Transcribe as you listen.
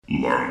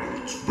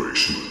Lambert's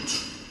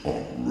Basement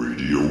on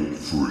Radio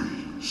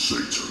Free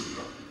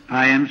Satan.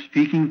 I am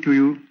speaking to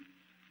you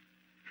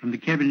from the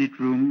Cabinet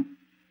Room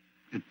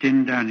at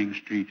 10 Downing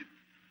Street.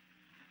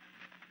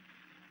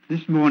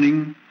 This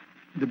morning,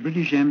 the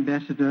British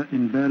ambassador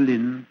in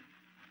Berlin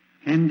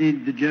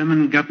handed the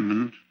German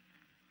government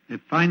a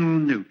final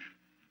note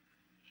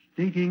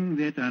stating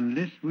that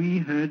unless we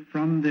heard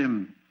from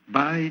them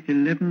by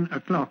 11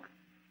 o'clock,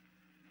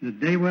 that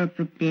they were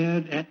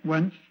prepared at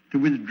once to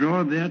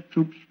withdraw their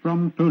troops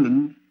from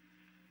Poland,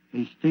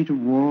 a state of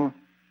war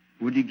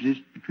would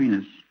exist between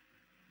us.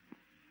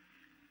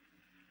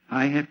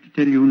 I have to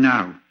tell you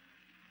now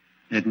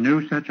that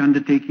no such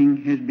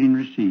undertaking has been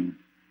received,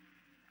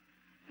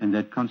 and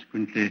that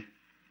consequently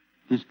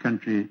this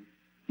country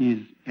is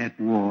at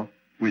war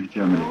with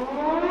Germany.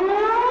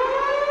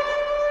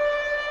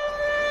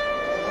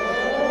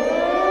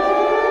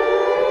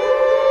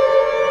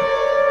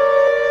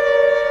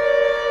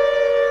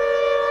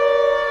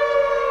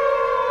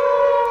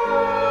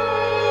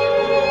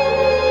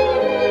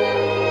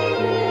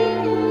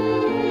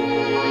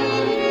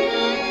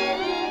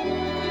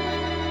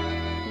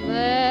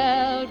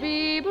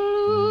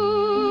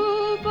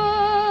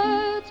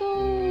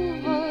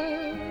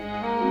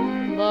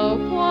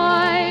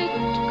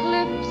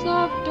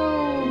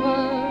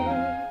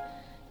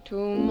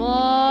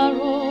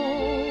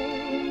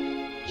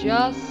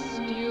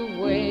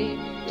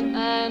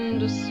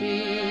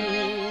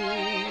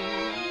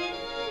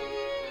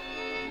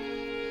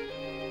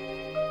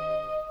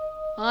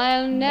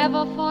 I'll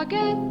never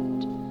forget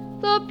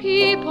the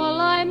people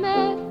I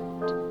met,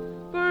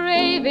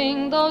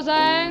 braving those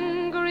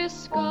angry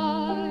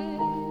skies.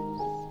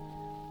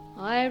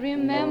 I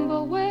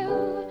remember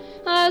well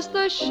as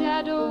the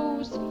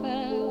shadows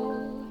fell,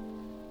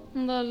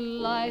 the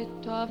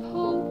light of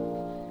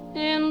hope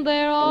in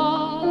their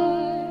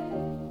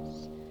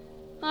eyes.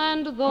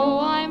 And though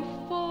I'm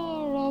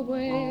far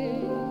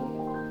away,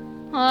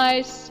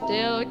 I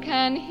still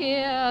can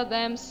hear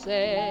them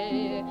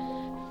say,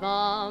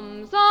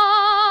 thumbs up,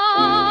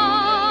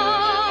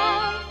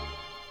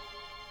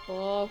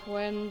 for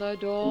when the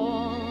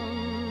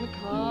dawn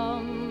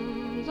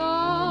comes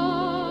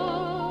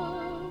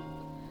up,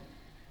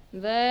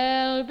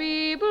 there'll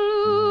be bluebirds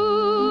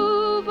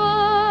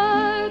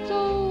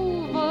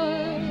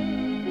over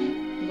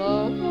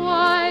the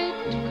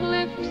white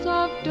cliffs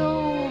of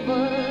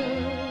Dover.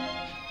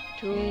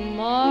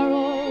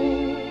 Tomorrow,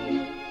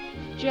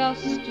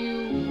 just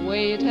you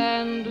wait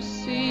and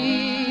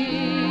see.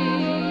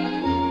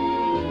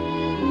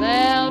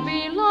 There'll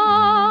be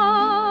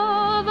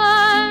love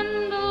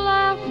and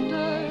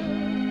laughter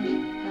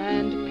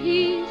and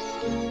peace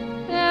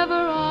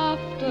ever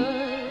after.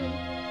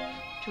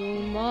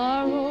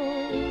 Tomorrow,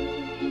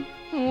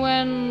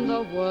 when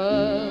the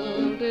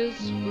world is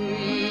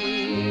free,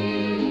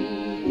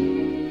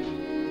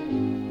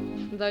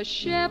 the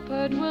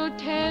shepherd will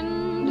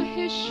tend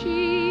his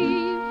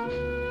sheep,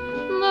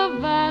 the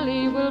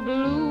valley will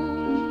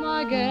bloom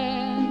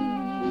again,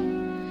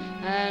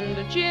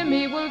 and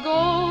Jimmy will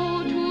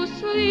go to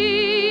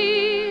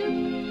sleep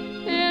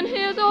in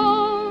his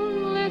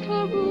own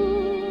little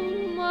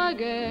room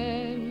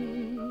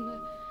again.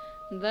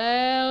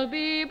 There'll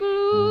be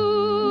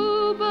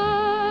bluebirds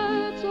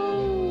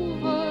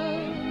over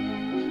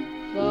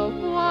the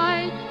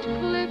white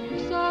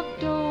cliffs of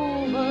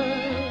Dover.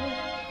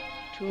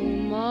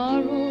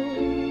 Tomorrow,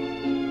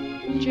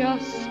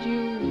 just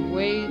you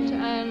wait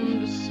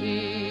and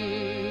see.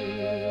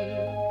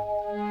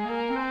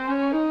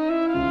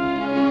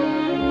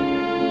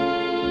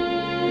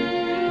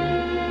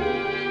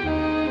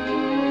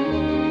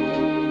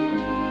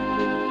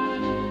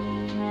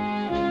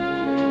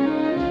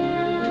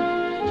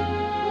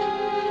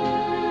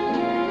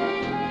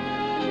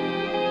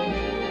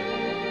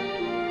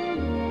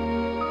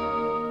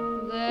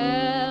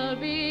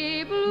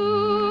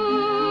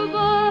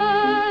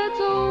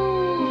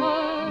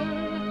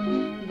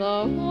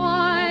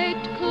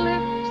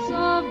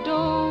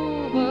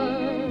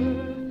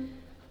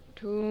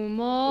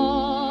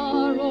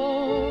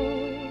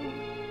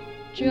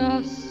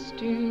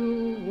 Just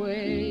you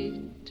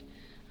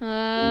wait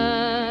and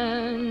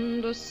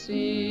see.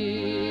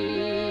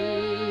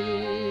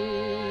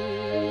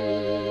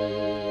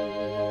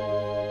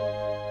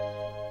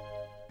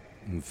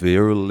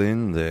 Vera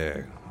Lynn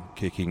there,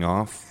 kicking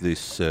off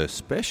this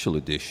special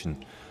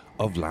edition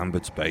of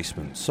Lambert's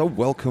Basement. So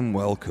welcome,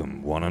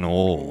 one and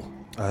all.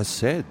 As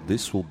said,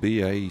 this will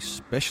be a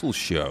special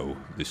show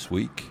this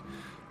week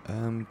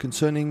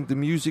concerning the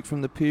music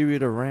from the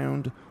period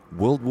around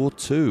World War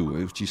II,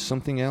 which is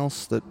something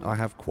else that I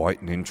have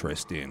quite an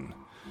interest in.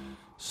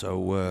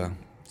 So,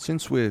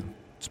 since we're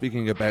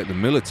speaking about the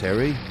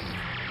military,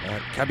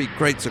 cabby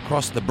crates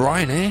across the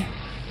brine, eh?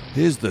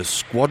 Here's the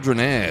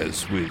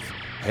Squadronaires with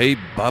Hey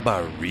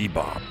Baba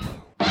Rebop.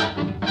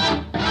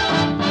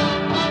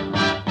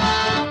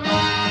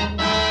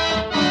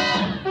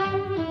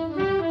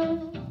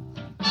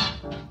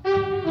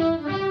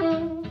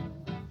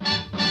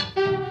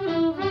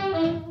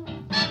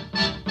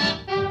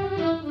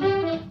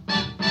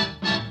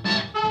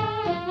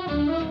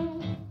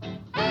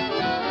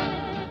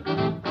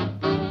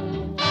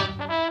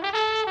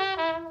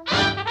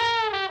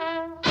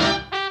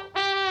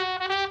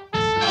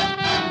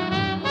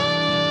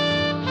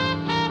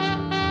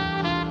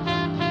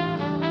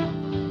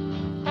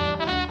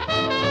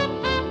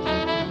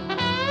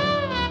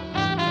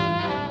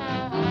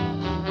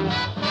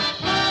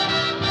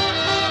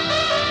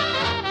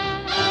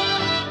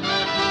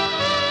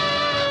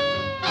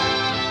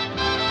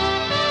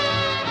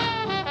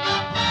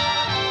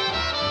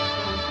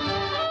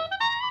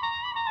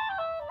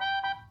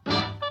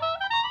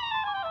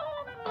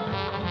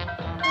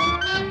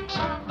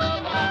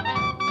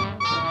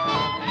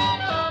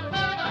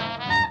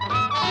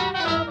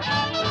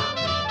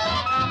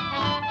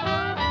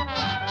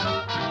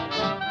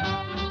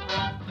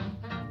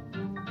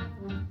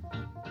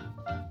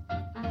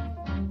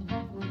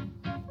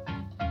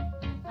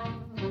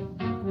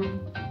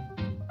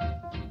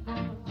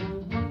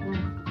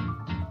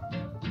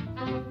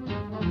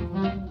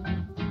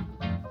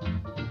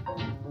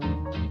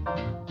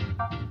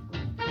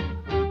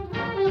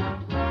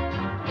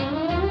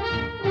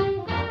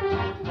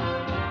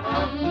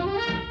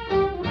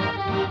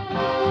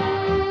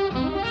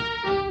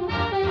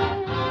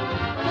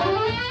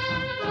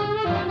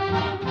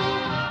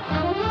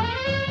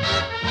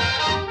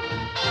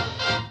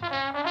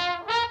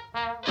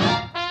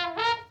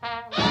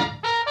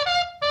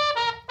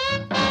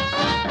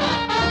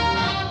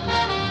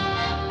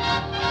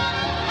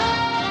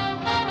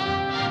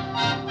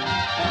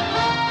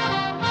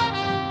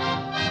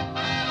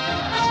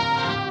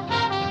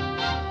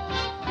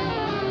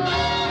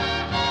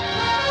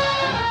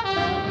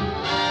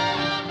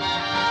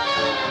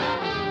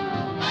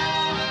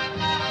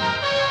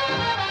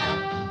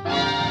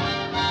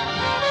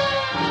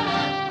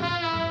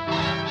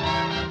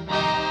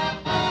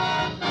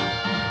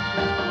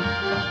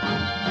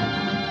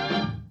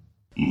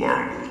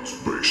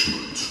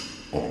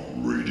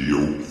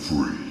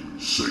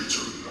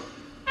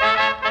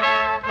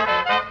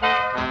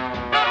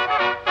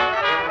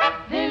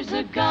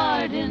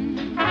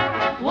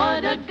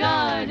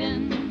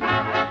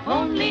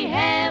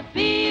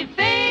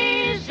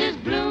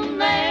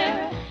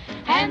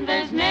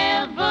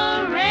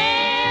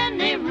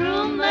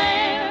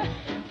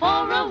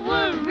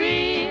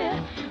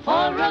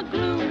 a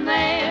gloom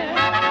there.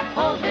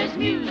 Oh, there's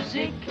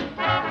music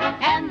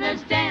and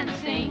there's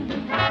dancing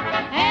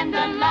and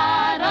a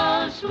lot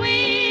of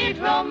sweet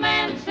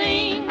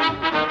romancing.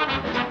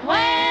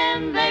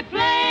 When they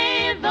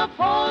play the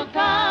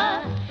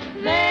polka,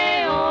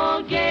 they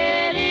all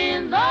get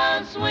in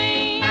the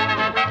swing.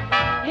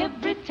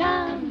 Every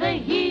time they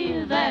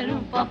hear that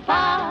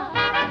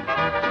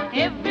oom-pa-pa,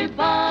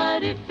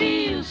 everybody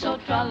feels so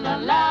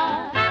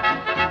tra-la-la.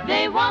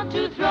 They want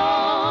to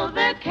throw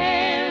their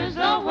cares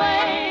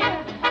away.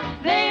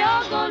 They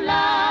all go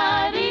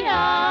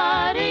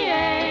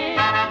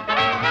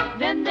la-dee-ah-dee-ay.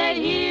 Then they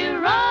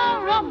hear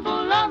a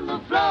rumble on the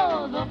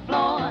floor, the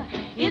floor.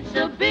 It's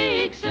a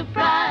big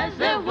surprise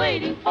they're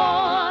waiting for.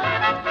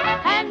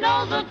 And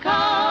all the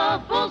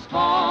couples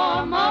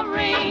form a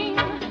ring.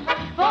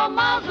 For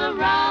miles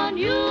around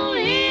you'll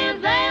hear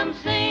them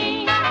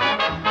sing.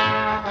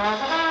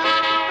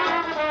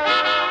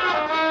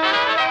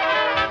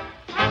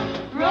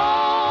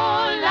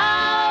 Roll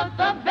out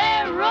the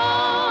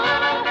barrel,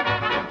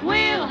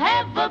 we'll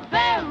have a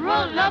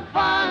barrel of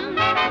fun.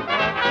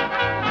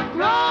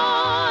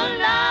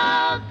 Roll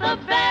out the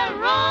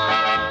barrel,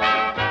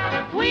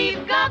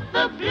 we've got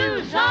the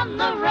blues on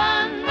the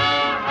run.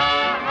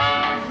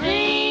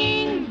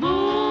 Sing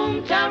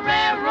boom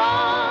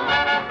tarero,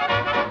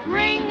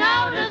 ring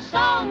out a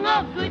song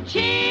of good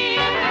cheer.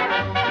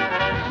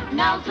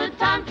 Now's the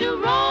time to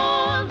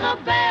roll the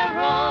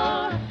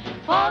barrel,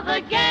 for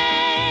the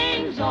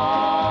gang's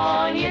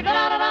all here.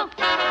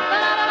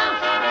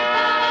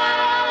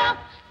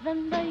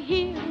 Then they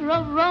hear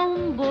a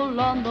rumble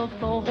on the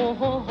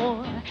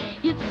floor.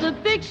 It's a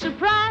big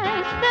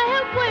surprise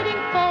they're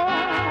waiting for.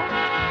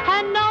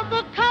 And all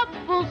the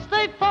couples,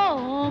 they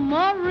form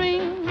a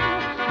ring.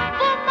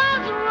 For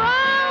miles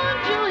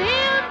around you'll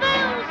hear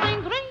them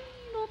sing.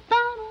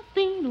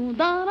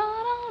 Ring-o-da-do-dee-do-da-da-da-da.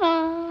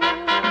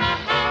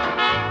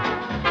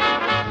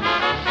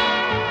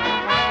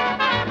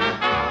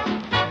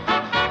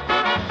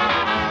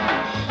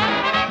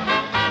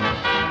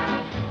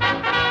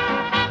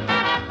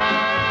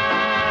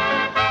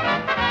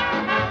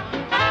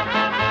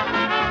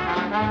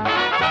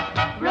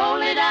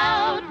 Roll it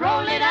out,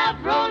 roll it out,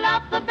 roll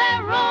out the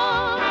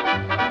barrel.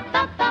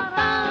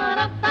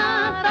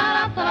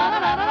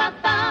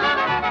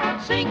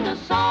 Da-da-da-da-da-da-da-da-da-da-da. Sing a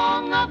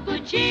song of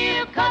good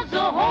cheer, 'cause the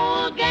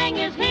whole gang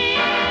is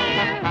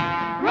here.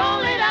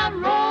 Roll it out,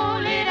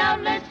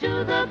 let's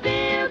do the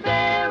beer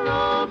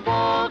barrel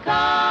polka.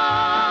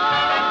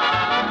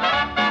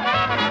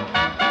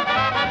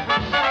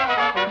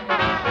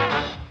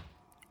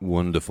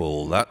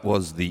 Wonderful. That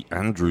was the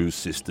Andrews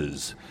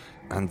Sisters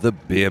and the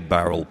Beer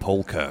Barrel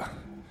Polka.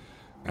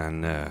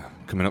 And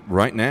coming up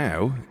right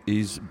now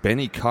is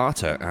Benny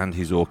Carter and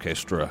his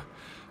orchestra,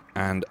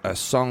 and a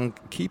song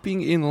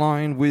keeping in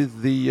line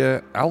with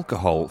the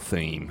alcohol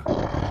theme.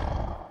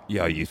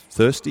 Yeah, are you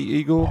thirsty,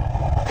 Igor?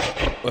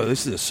 Well,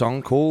 this is a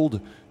song called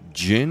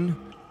Gin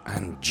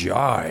and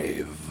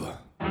Jive.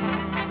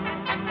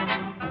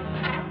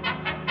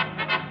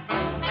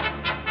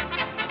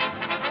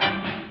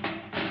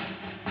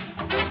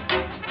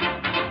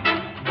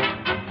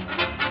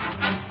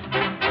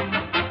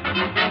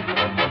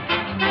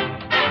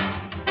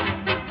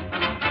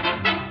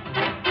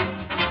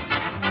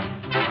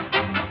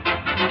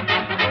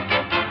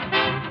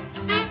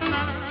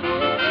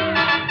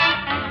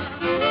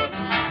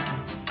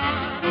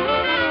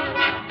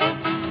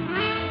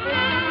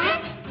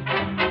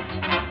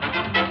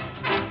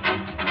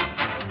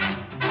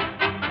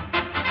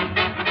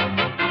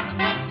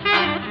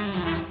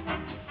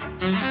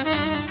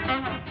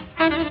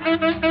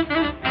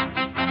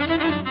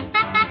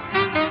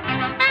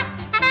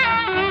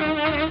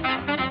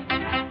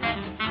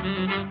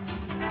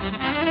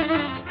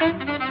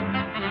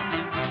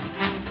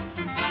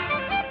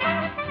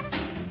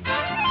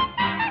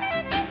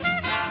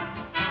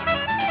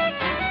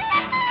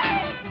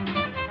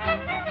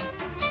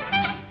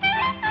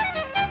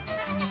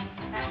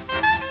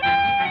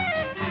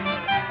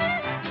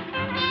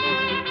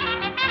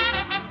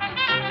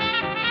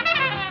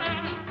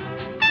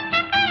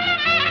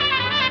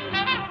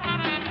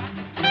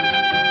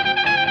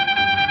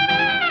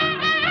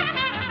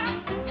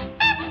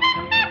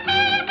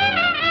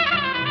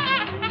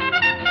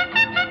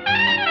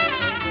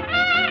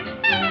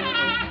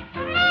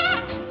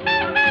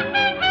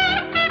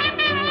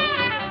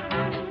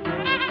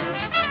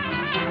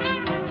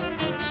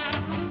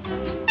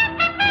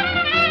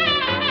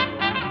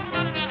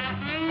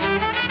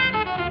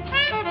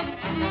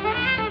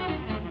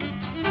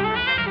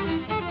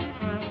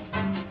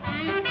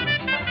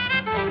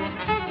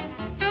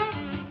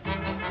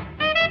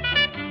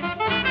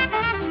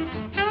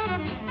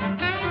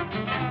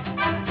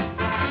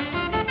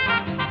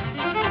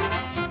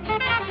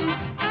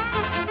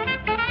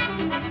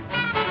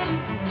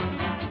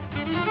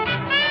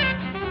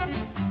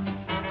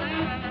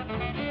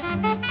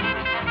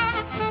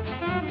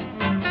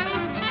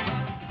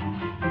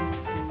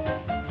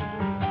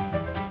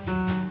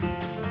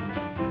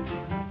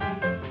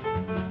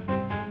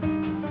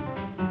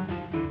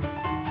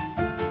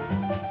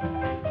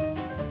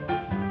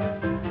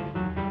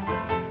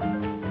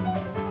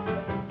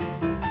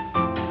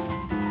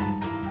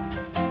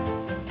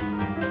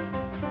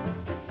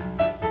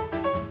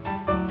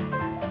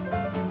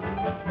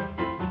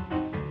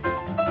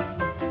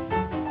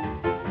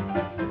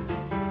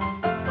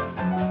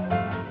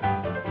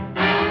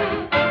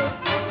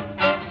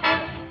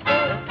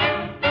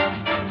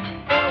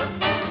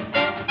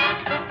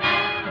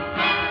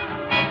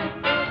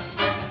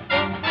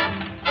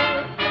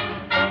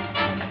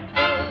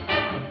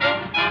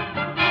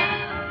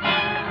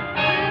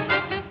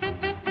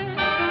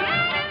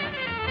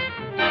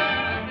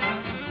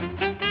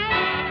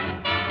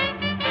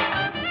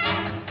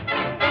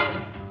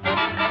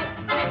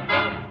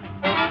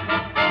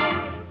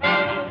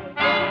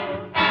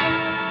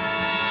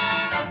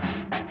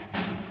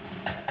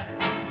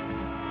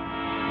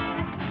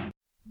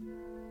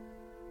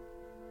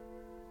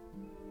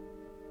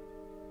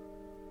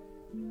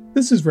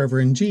 This is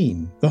Reverend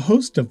Gene, the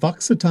host of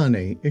Vox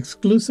Satanae,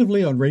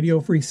 exclusively on Radio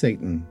Free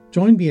Satan.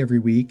 Join me every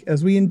week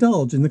as we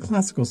indulge in the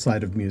classical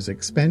side of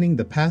music spanning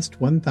the past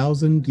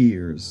 1,000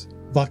 years.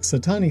 Vox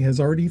Satanae has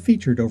already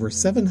featured over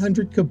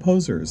 700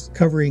 composers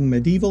covering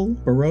medieval,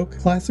 baroque,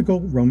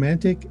 classical,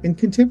 romantic, and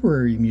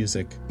contemporary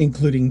music,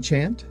 including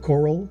chant,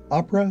 choral,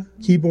 opera,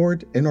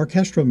 keyboard, and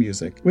orchestral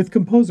music, with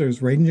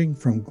composers ranging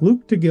from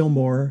Gluck to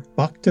Gilmour,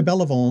 Bach to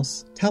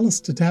Bellavance,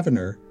 Tallis to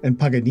Taverner, and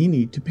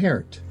Paganini to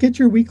Pärt. Get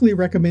your weekly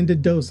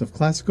recommended dose of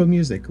classical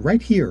music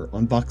right here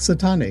on Vox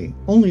Satanae,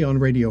 only on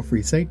Radio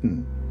Free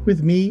Satan,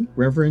 with me,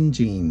 Reverend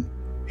Gene.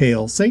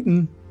 Hail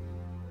Satan!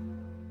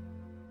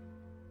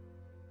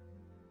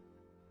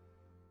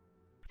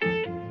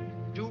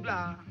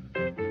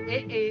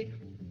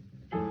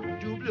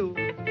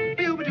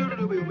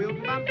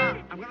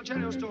 I'm gonna tell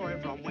you a story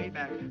from way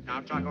back.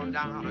 Now truck on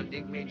down and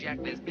dig me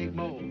Jack, this big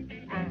Mo,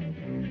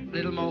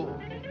 little Mo,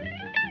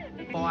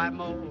 boy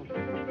Mo,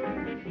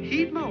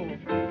 heat Mo.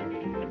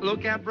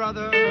 Look at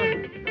brother,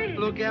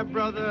 look at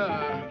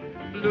brother,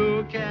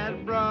 look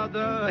at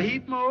brother.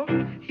 Heat Mo,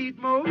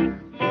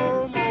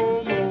 Mo, Mo,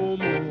 Mo, Mo,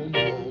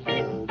 Mo,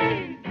 Mo.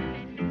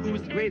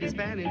 Who's the greatest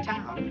band in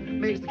town?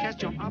 Makes the cats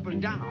jump up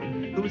and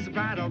down. Who's the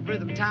pride of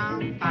Rhythm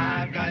Town?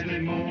 Five guys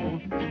named Mo.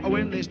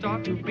 When they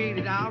start to beat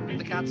it out,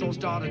 the cats all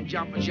start and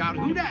jump and shout.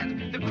 Who that?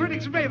 The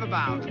critics rave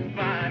about.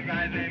 Five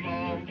guys named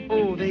Mo.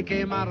 Oh, they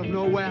came out of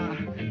nowhere,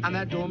 and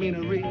that don't mean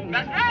a ring.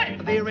 That's right.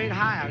 They rate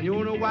higher, and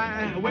you know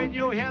why? When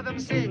you hear them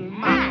sing,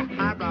 my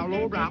highbrow,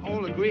 lowbrow,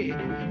 all agree.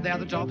 They're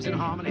the tops in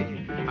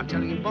harmony. I'm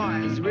telling you,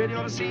 boys, you really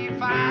ought to see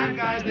five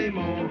guys named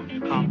Mo.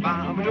 Hum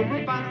bam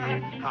doo ba,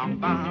 hum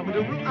bam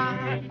doo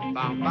ba,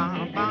 bam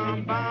bam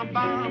bam bam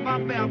bam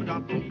bam bam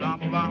dum dum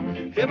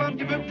bam. Hip up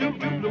dip dip dip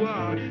dip blue,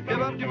 hip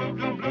up dip dip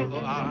dip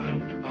blue,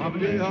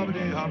 hobbity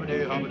hobbity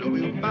hobbity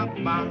hobbity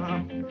bam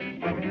bam.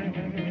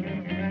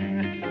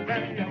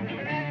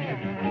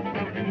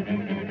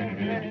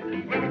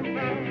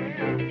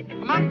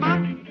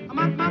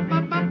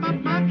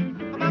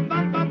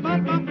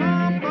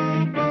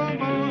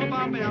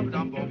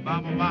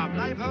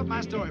 Now you've heard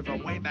my story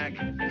from way back.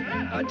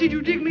 Did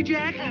you dig me,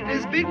 Jack?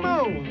 There's Big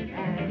Mo,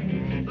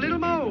 Little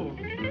Mo,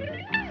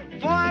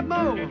 Boy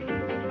Mo,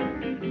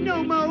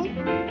 No Mo.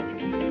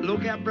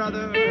 Look at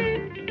brother,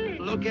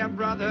 look at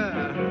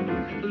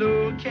brother,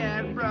 look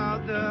at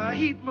brother.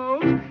 Heat Mo,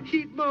 Mo,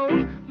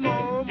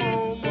 Mo,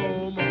 Mo,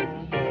 Mo,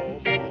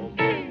 Mo.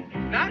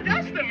 Now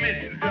just a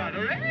minute,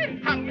 brother, eh?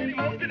 How many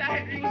more did I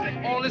have you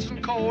say? Oh,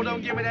 listen, Cole,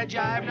 don't give me that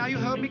jive. Now you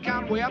heard me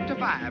count way up to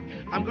 5.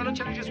 I'm gonna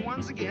tell you just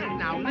once again.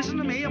 Now listen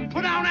to me and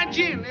put down that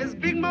gin. There's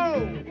Big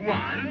Mo.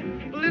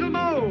 1. Little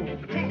Mo.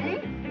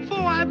 2.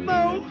 4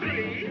 Mo.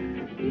 3.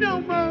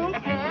 No Mo.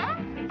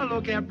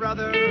 Look at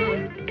brother.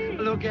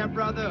 Look at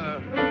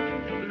brother.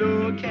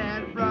 Look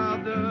at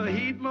brother.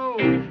 Heat Mo.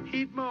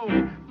 Mo.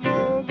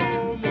 Mo,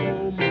 Mo,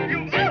 Mo, Mo.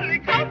 You only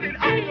counted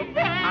on the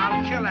bar.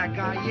 I'll kill that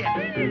guy yet.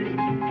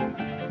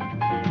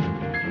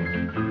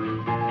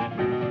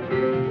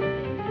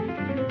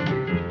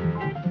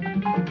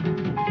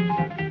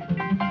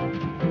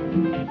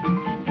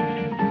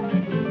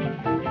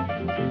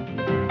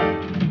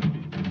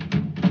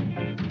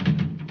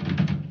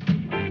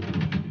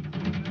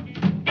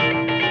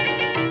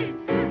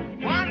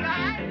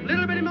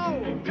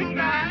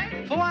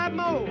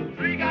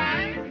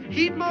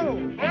 Heat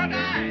Mo. 4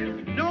 guys.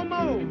 No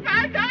Mo.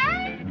 5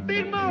 guys.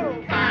 Big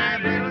Mo.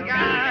 5 little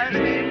guys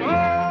named Mo.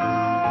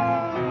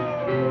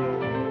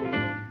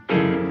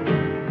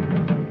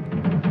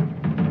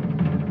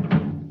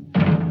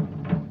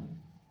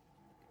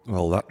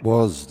 Well, that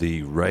was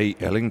the Ray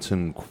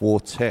Ellington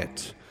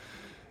Quartet,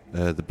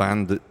 the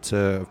band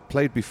that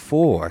played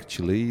before,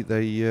 actually.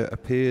 They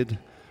appeared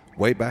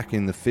way back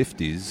in the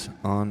 50s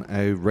on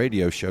a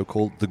radio show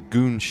called The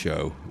Goon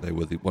Show. They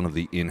were one of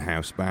the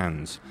in-house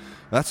bands.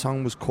 That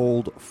song was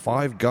called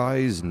 5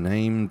 Guys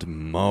Named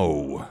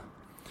Mo.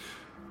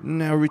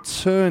 Now,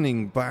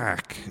 returning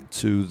back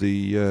to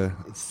the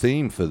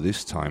theme for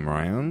this time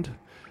around,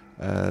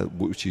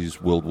 which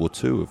is World War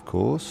II, of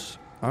course,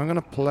 I'm going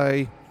to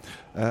play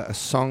a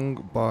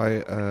song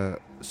by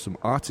some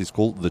artists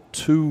called the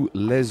Two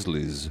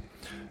Leslies.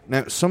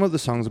 Now, some of the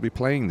songs I'll be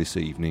playing this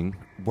evening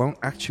won't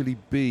actually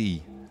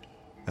be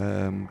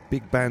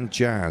big band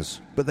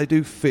jazz, but they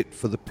do fit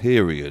for the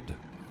period,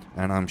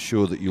 and I'm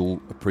sure that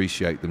you'll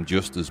appreciate them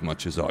just as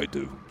much as I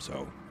do.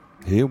 So,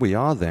 here we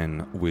are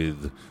then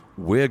with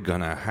We're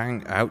Gonna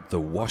Hang Out the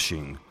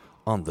Washing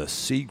on the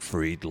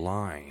Siegfried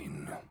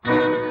Line.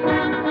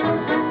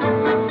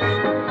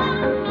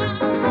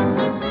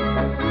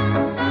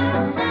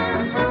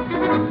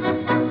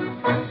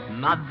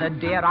 Mother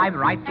dear, I'm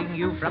writing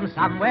you from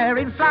somewhere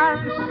in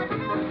France,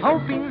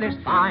 hoping this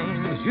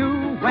finds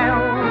you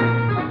well.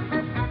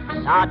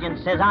 Sergeant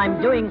says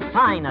I'm doing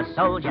fine, a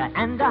soldier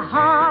and a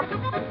half.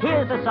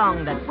 Here's a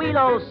song that we'll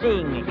all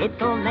sing,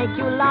 it'll make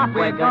you laugh.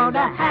 We're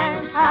gonna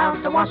hang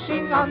out the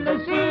washing on the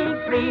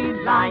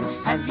Siegfried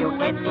Line. Have you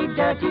any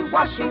dirty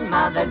washing,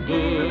 Mother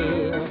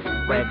dear?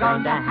 We're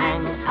going to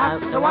hang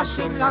out the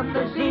washing on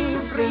the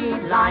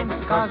Siegfried line,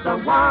 'cause the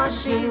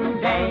washing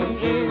day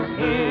is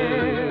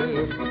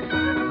here.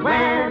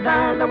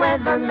 Whether the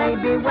weather may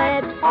be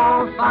wet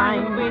or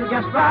fine, we'll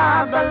just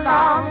rub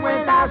along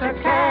without a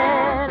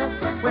care.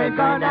 We're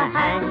gonna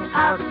hang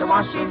out the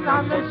washing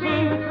on the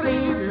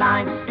Siegfried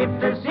line, if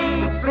the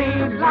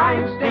Siegfried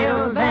line's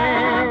still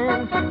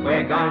there.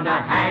 We're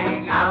gonna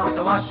hang out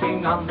the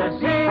washing on the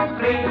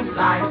Siegfried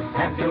line,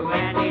 and do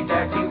any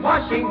dirty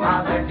washing,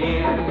 mother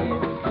dear.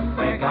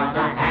 We're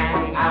gonna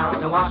hang out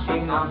the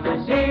washing on the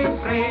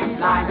Siegfried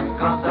line,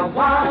 'cause the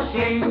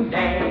washing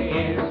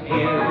day is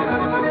here.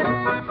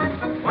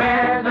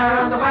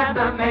 Whether the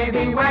weather may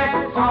be wet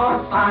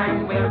or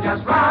fine, we'll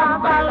just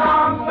rub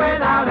along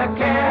without a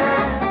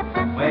care.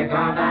 We're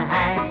gonna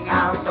hang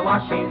out the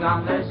washing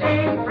on the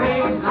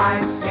Siegfried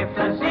line, if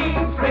the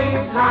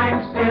Siegfried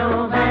line's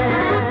still there.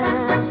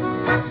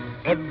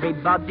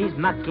 Everybody's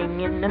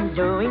mucking in and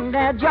doing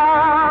their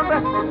job,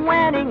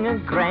 wearing a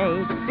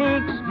great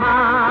big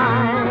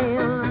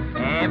smile.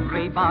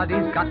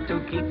 Everybody's got to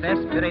keep their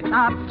spirits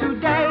up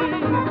today.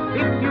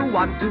 If you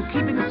want to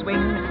keep in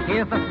swing,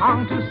 here's the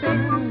song to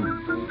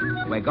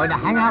sing. We're going to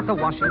hang out the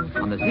washing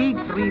on the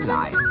Siegfried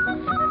line.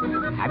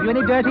 Have you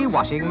any dirty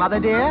washing, Mother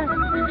dear?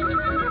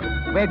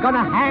 We're going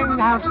to hang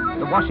out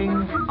the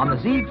washing on the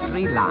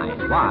Siegfried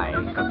line. Why?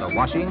 'Cause the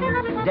washing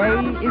day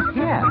is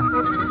here.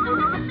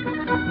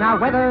 Now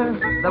whether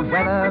the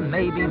weather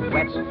may be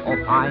wet or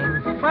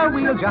fine, well,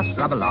 we'll just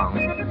rub along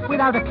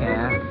without a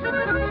care.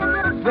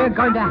 We're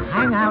going to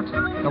hang out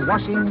the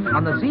washing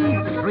on the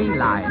Siegfried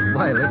line.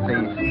 Well, if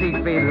the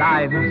Siegfried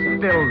line's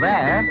still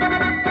there.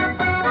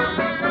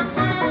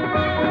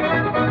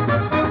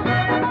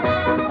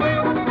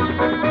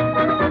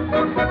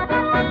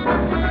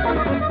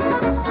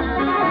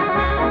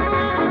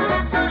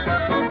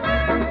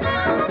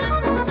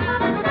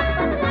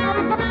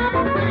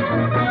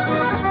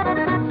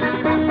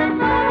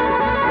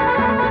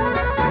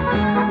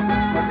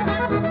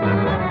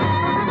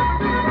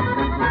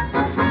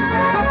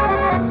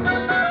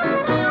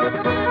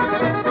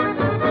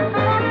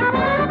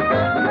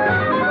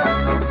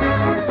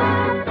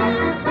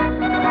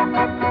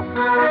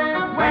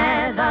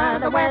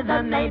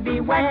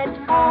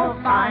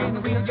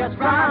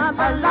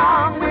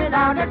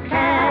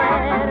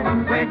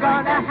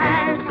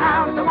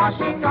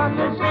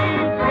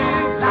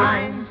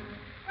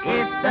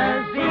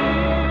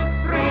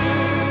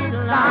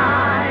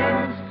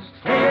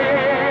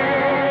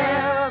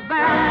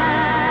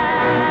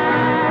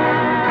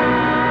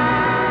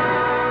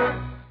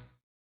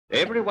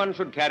 Everyone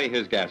should carry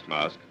his gas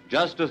mask,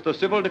 just as the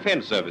Civil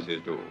Defense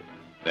Services do.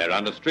 They're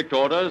under strict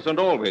orders and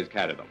always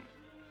carry them.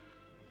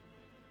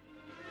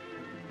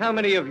 How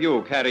many of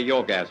you carry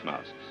your gas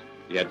masks?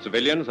 Yet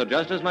civilians are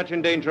just as much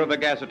in danger of a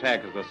gas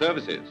attack as the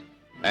services,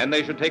 and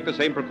they should take the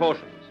same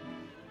precautions.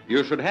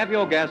 You should have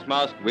your gas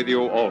mask with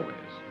you always.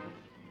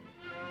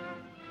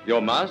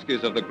 Your mask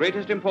is of the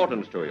greatest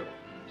importance to you,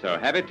 so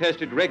have it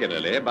tested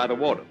regularly by the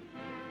warden.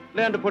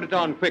 Learn to put it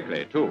on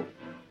quickly, too.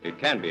 It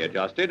can be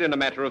adjusted in a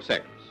matter of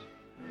seconds.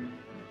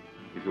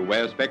 If you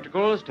wear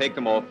spectacles, take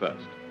them off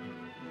first.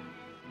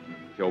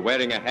 If you're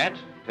wearing a hat,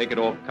 take it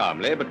off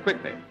calmly but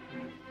quickly.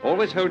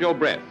 Always hold your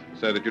breath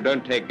so that you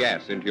don't take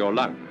gas into your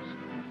lungs.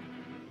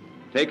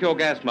 Take your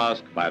gas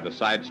mask by the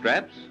side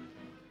straps.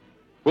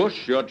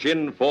 Push your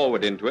chin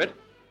forward into it.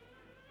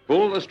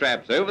 Pull the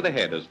straps over the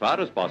head as far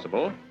as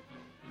possible.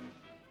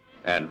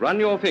 And run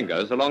your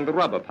fingers along the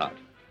rubber part.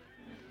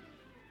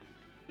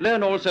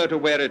 Learn also to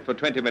wear it for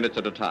 20 minutes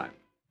at a time.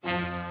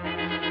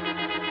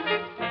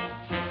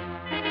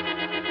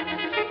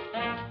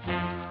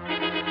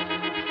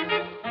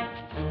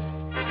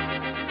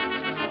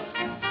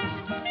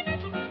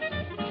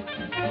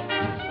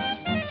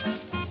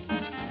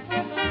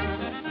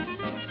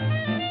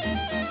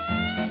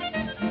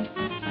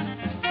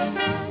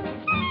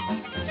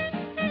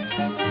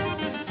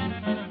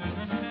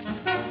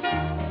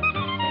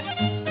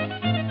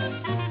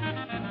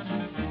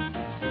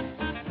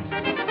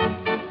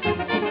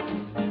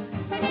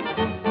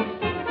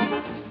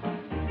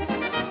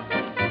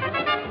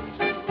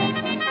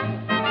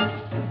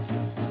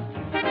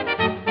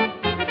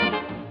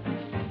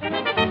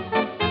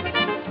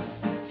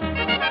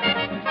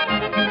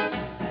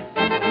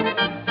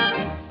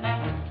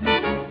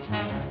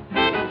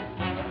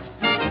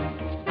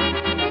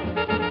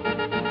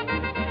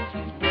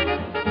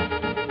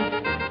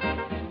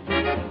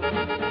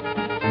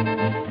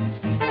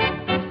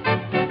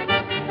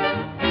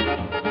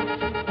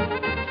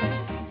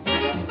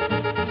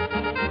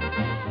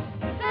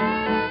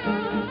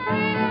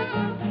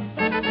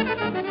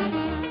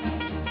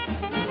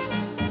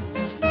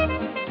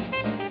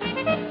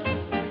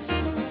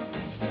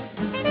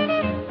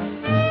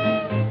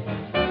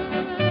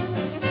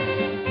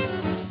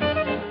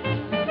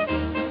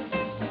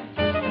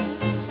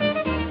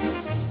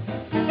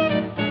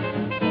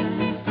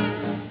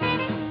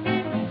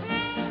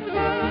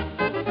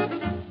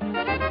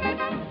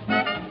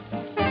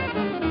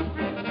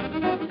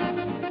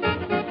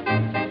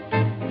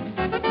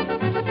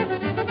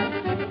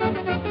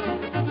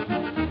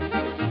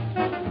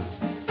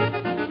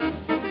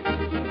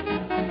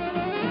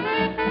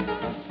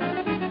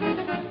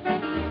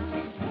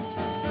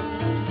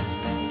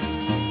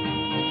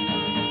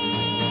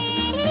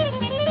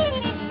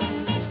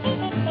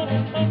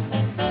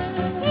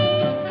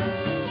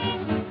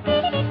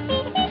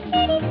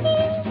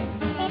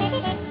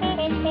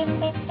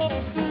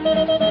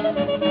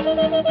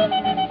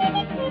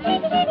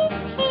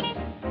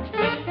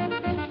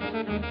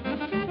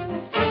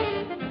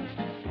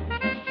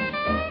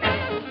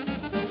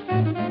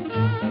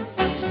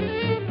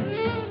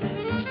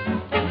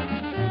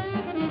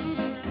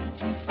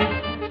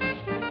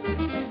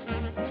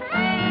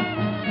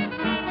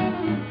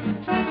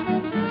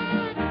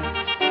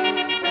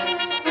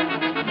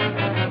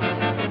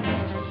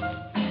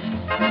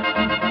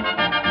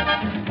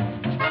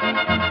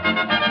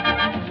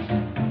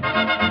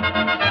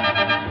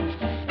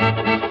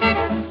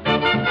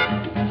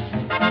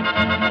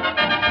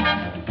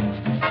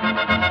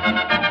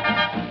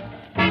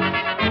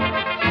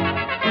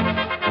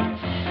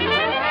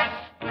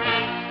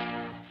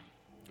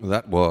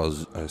 That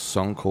was a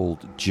song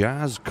called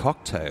Jazz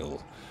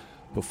Cocktail,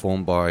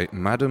 performed by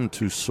Madame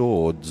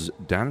Tussauds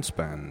Dance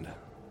Band.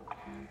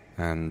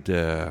 And,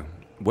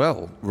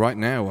 well, right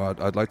now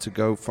I'd like to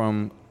go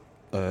from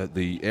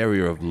the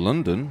area of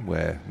London,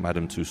 where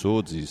Madame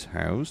Tussauds is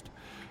housed,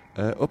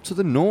 up to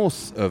the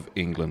north of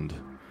England,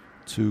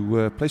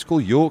 to a place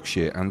called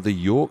Yorkshire and the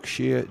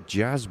Yorkshire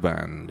Jazz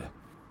Band.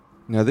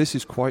 Now, this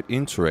is quite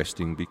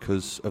interesting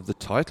because of the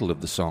title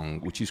of the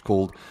song, which is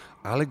called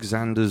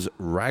Alexander's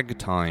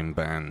Ragtime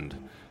Band.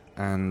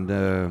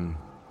 And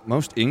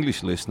most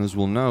English listeners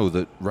will know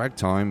that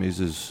ragtime is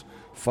as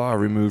far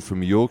removed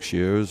from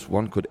Yorkshire as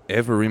one could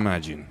ever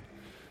imagine.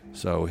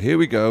 So here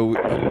we go.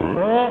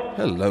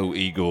 Hello,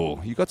 Igor.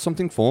 You got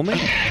something for me?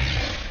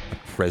 A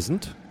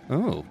present?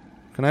 Oh,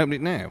 can I open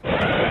it now?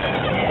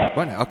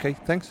 Right now, okay,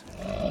 thanks.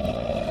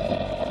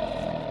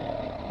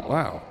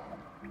 Wow.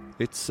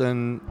 It's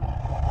an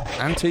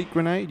antique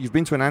grenade? You've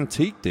been to an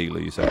antique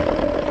dealer, you say?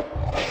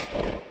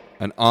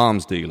 An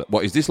arms dealer.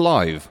 What, is this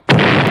live?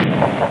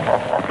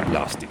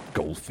 Blasted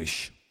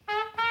goldfish.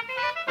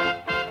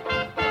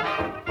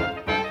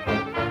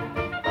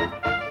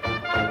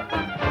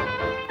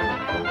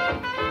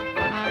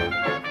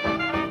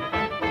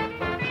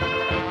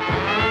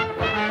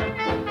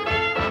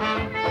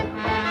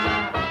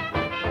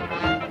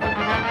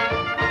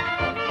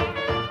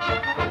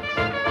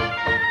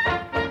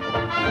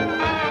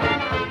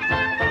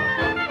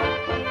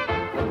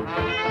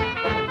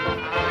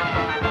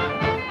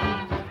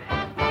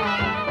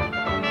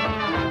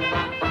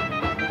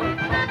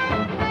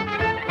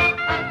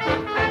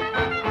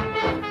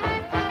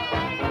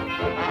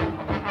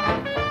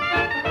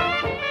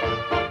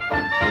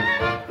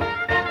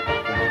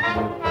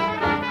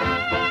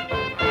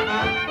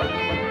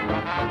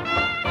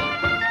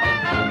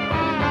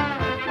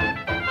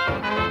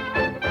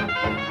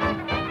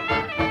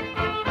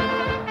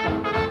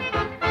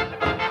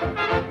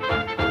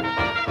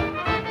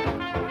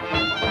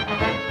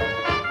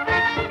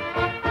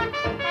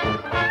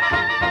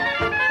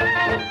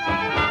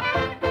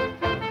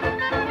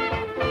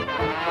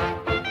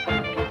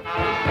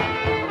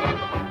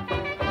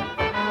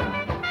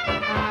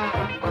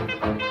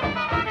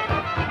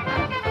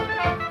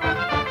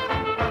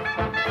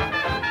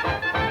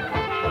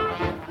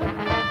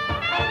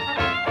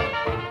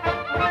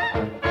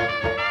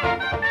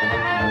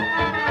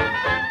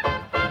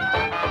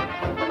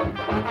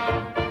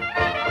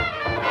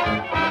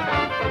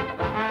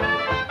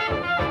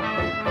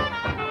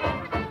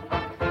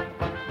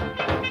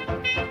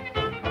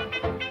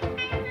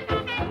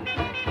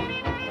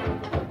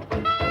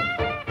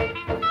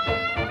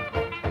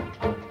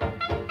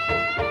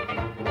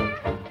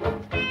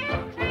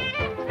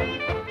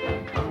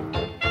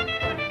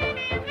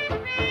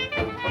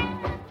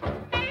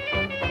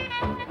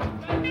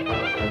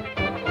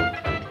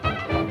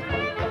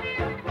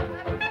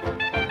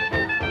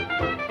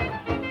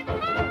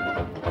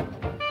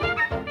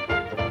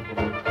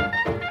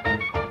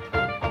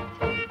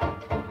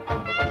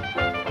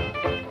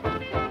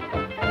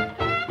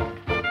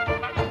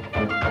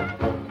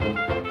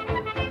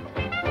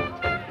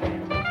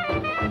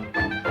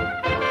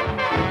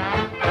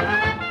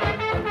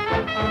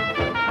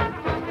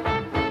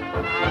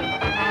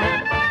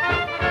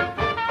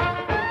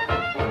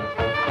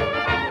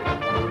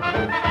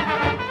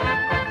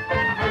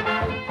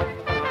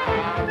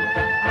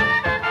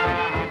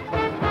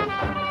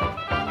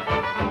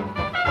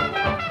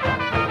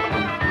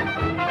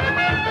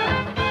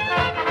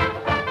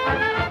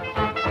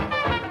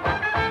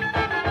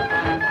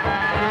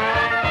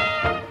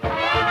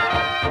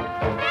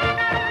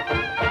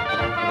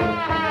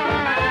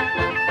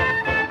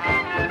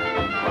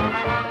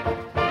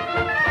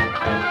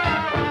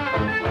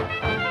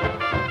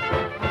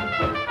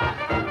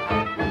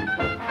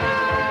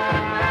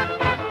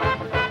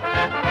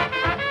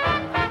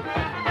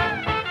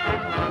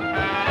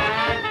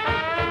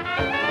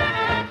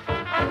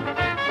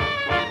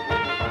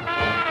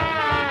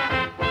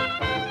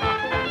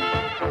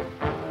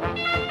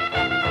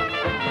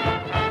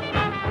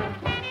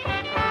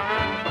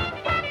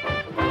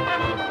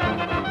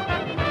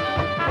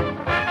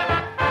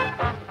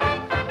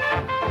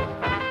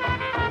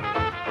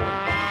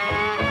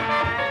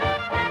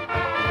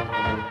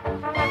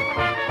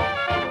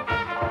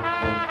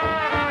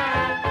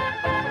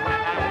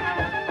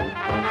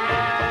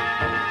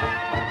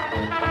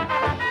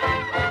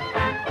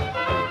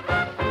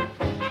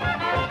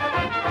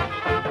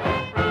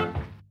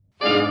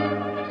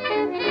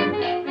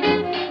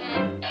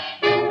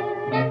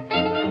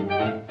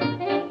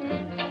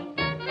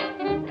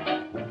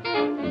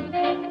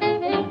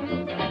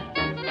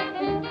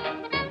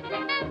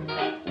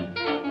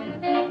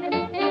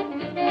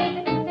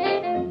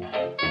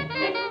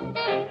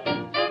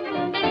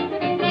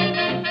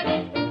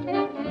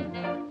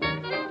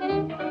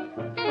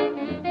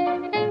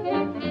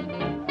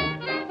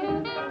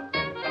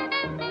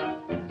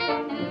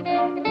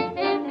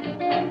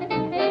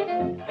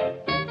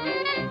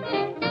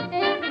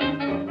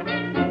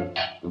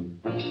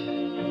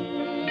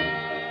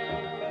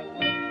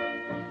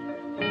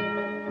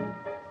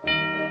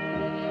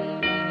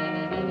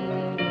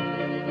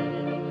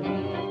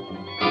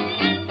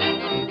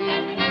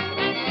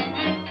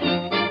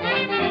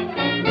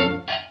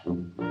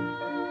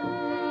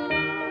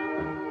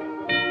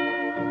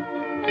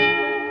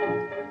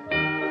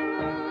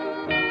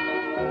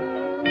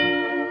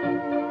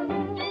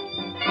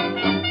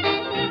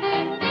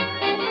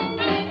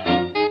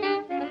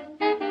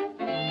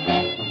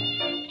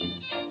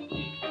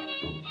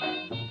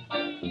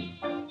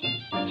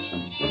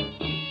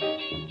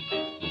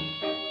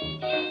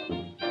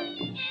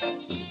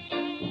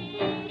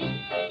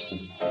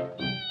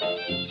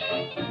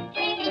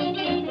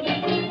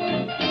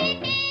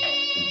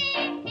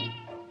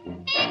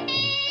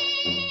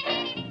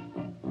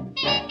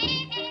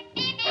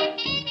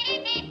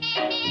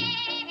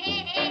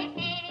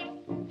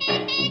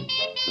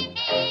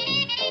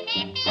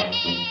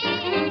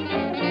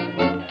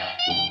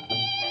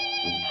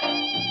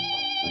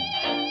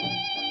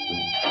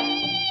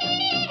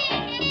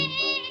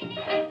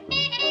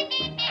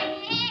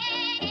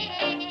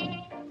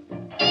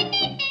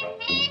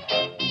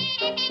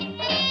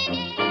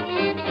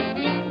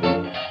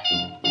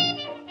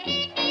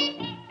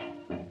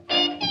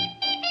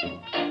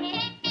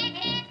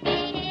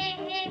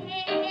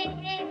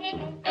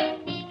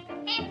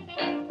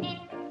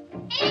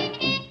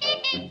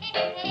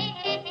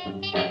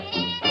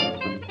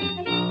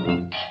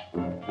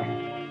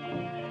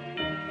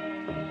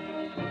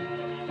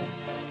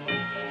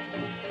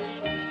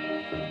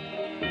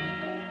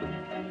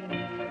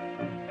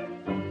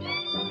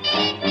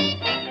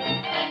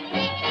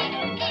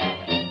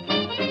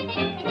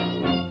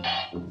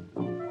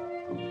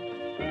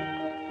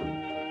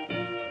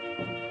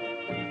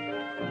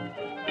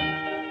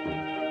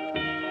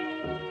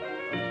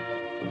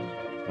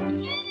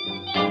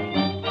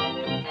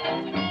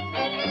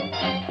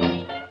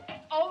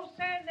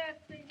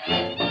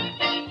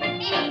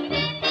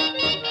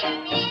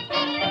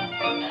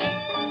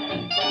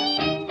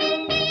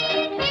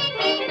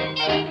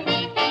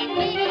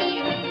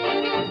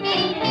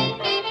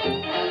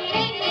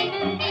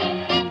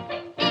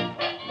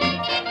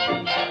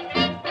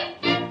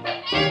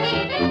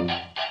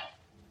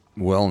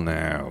 Well,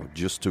 now,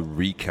 just to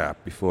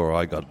recap before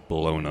I got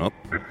blown up,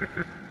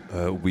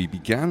 we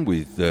began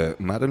with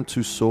Madame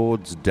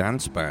Tussauds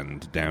dance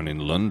band down in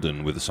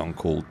London with a song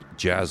called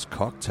Jazz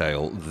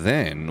Cocktail.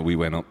 Then we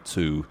went up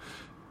to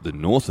the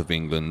north of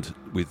England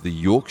with the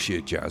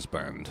Yorkshire Jazz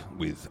Band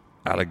with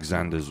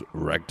Alexander's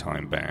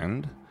Ragtime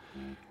Band.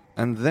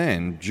 And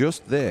then,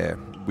 just there,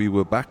 we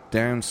were back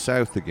down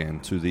south again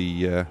to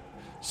the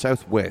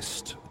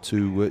southwest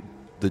to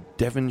the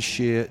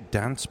Devonshire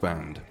Dance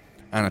Band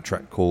and a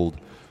track called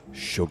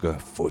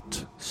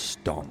Sugarfoot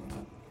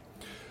Stomp.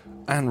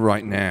 And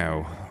right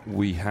now,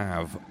 we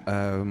have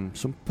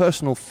some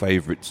personal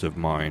favourites of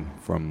mine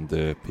from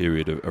the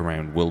period of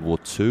around World War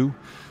II.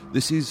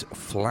 This is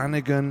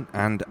Flanagan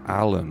and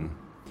Allen,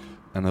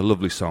 and a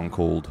lovely song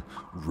called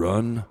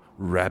Run,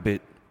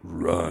 Rabbit,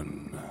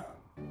 Run.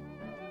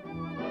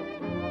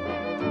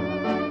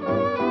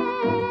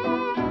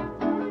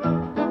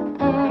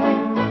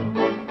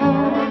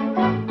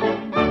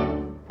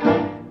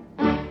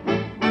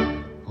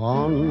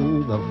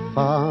 On the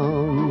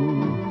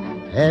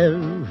farm,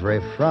 every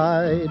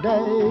Friday,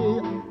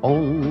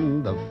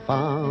 on the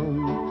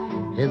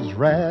farm, is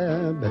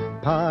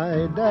rabbit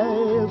pie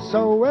day.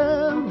 So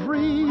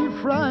every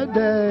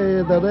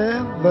Friday that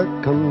ever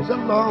comes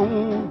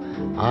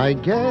along, I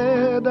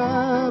get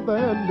up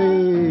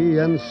early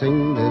and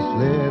sing this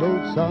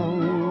little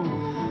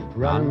song.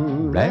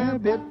 Run,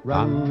 rabbit,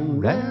 run,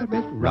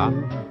 rabbit,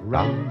 run,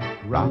 run,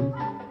 run.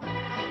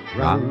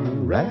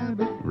 Run,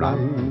 rabbit,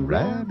 run,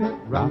 rabbit,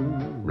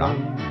 run,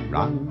 run,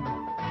 run.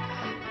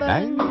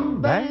 Bang,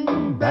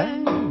 bang,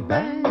 bang,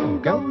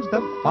 bang goes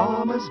the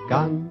farmer's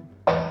gun.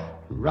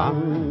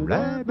 Run,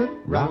 rabbit,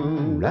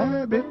 run,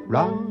 rabbit,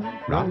 run,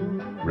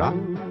 run,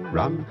 run,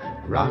 run.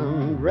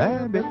 Run,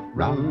 rabbit,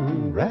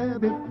 run,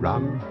 rabbit,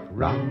 run,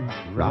 run,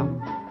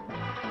 run.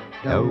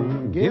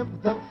 Don't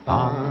give the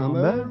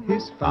farmer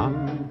his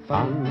fun,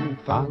 fun,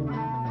 fun.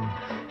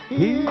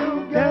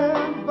 He'll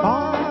get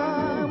by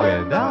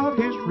without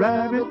his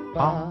rabbit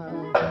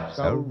pie.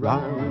 So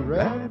run,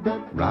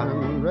 rabbit,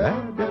 run,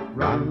 rabbit,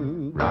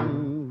 run,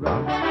 run,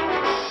 run.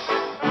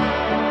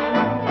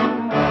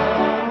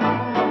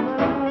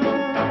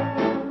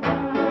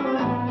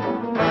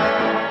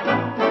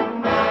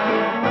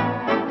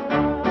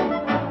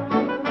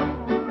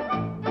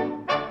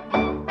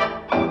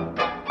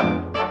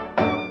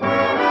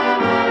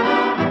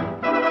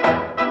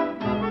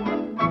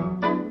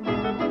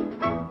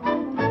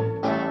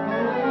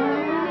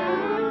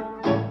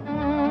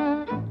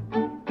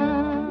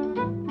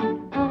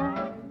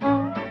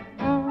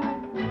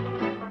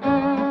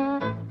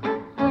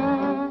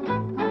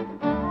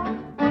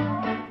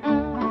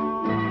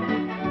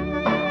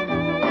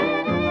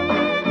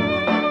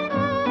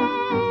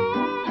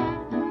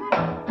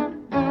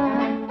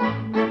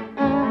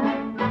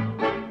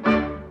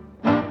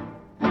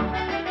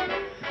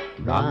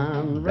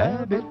 Run,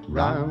 rabbit,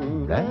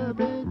 run,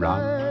 rabbit,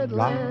 run,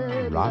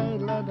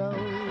 run, run.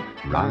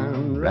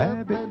 Run,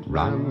 rabbit,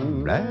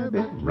 run,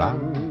 rabbit,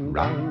 run,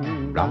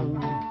 run, run.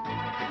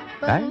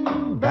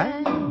 Bang,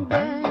 bang,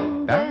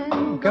 bang,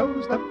 bang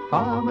goes the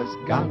farmer's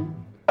gun.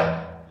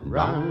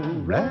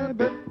 Run,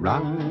 rabbit,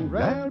 run,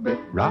 rabbit,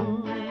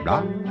 run,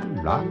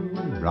 run,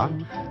 run,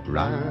 run.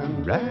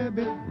 Run,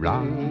 rabbit,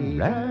 run,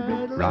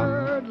 rabbit,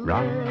 run,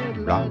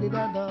 run, run.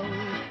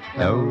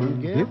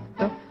 Don't give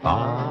the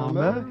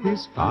farmer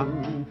his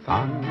fun,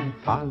 fun,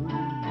 fun.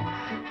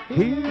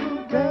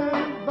 He'll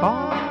get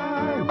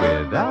by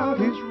without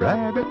his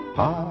rabbit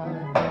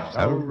pie.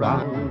 So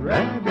run,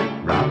 rabbit,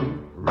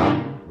 run,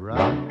 run,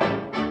 run.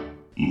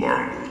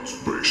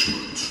 Lambert's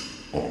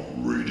Basement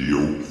on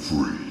Radio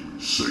Free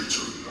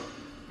Satan.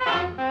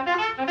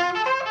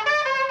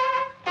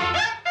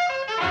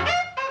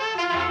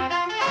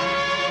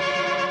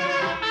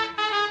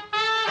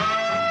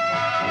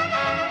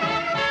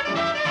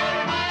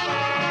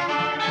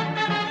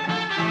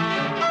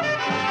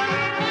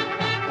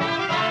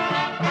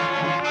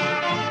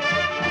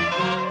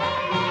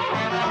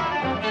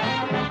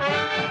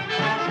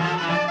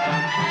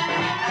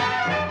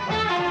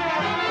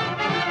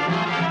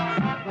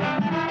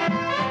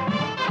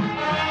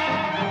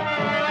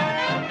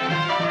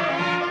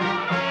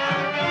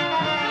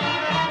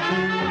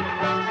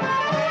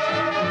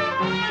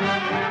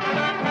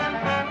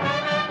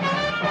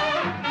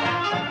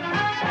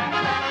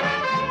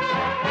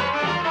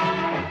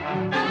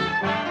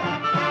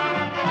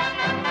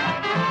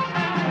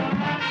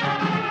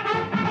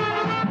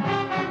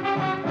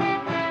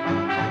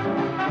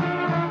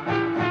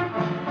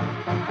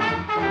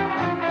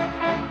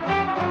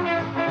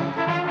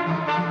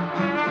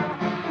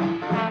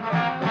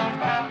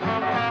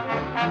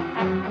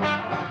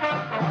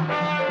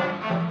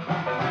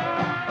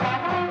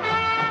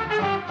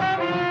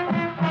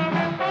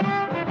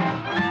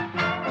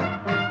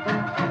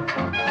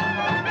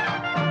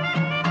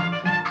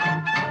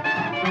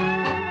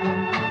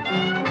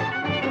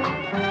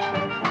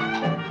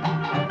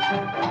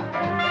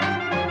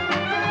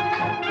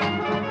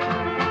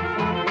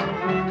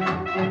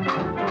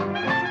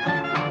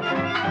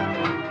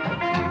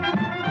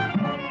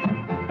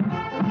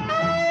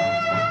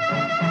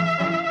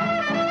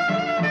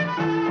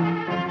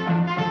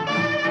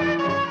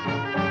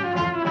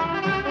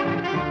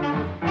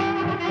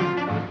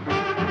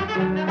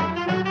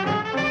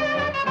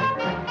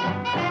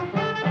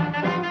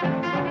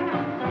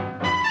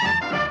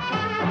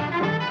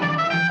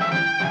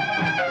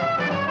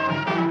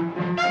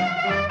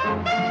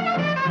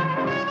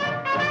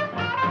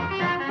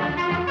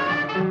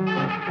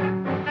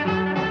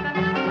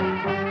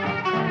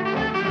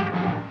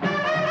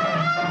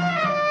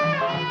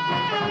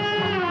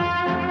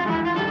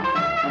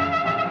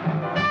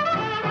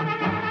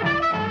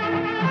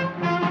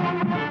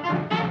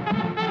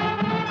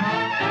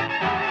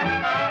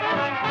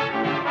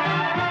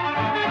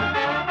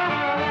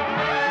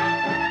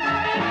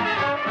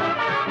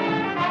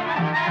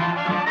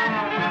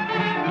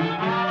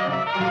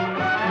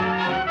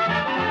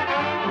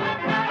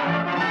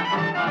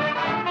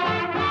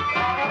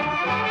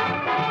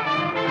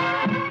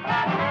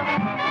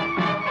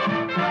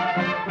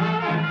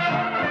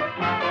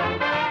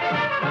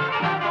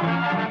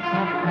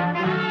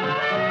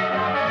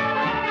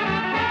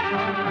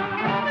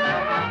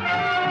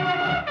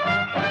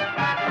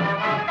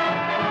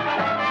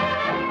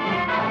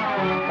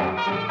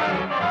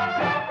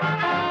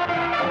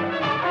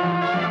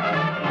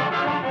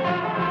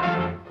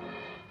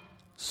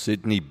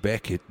 Sidney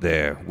Beckett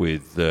there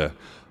with the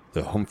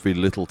Humphrey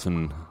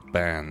Lyttelton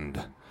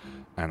Band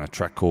and a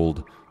track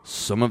called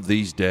Some of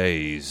These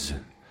Days.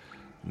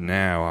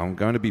 Now, I'm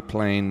going to be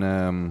playing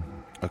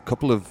a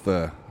couple of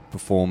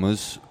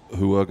performers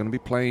who are going to be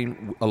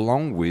playing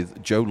along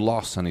with Joe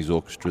Loss and his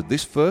orchestra.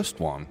 This first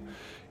one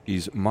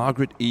is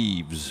Margaret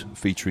Eves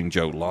featuring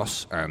Joe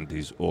Loss and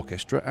his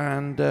orchestra,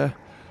 and a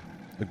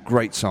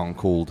great song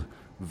called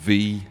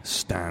V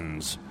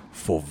Stands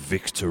for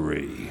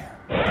Victory.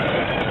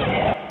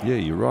 Yeah,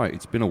 you're right.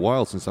 It's been a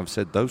while since I've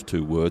said those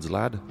two words,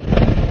 lad.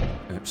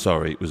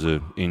 Sorry, it was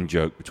an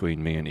in-joke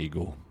between me and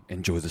Eagle.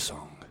 Enjoy the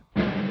song.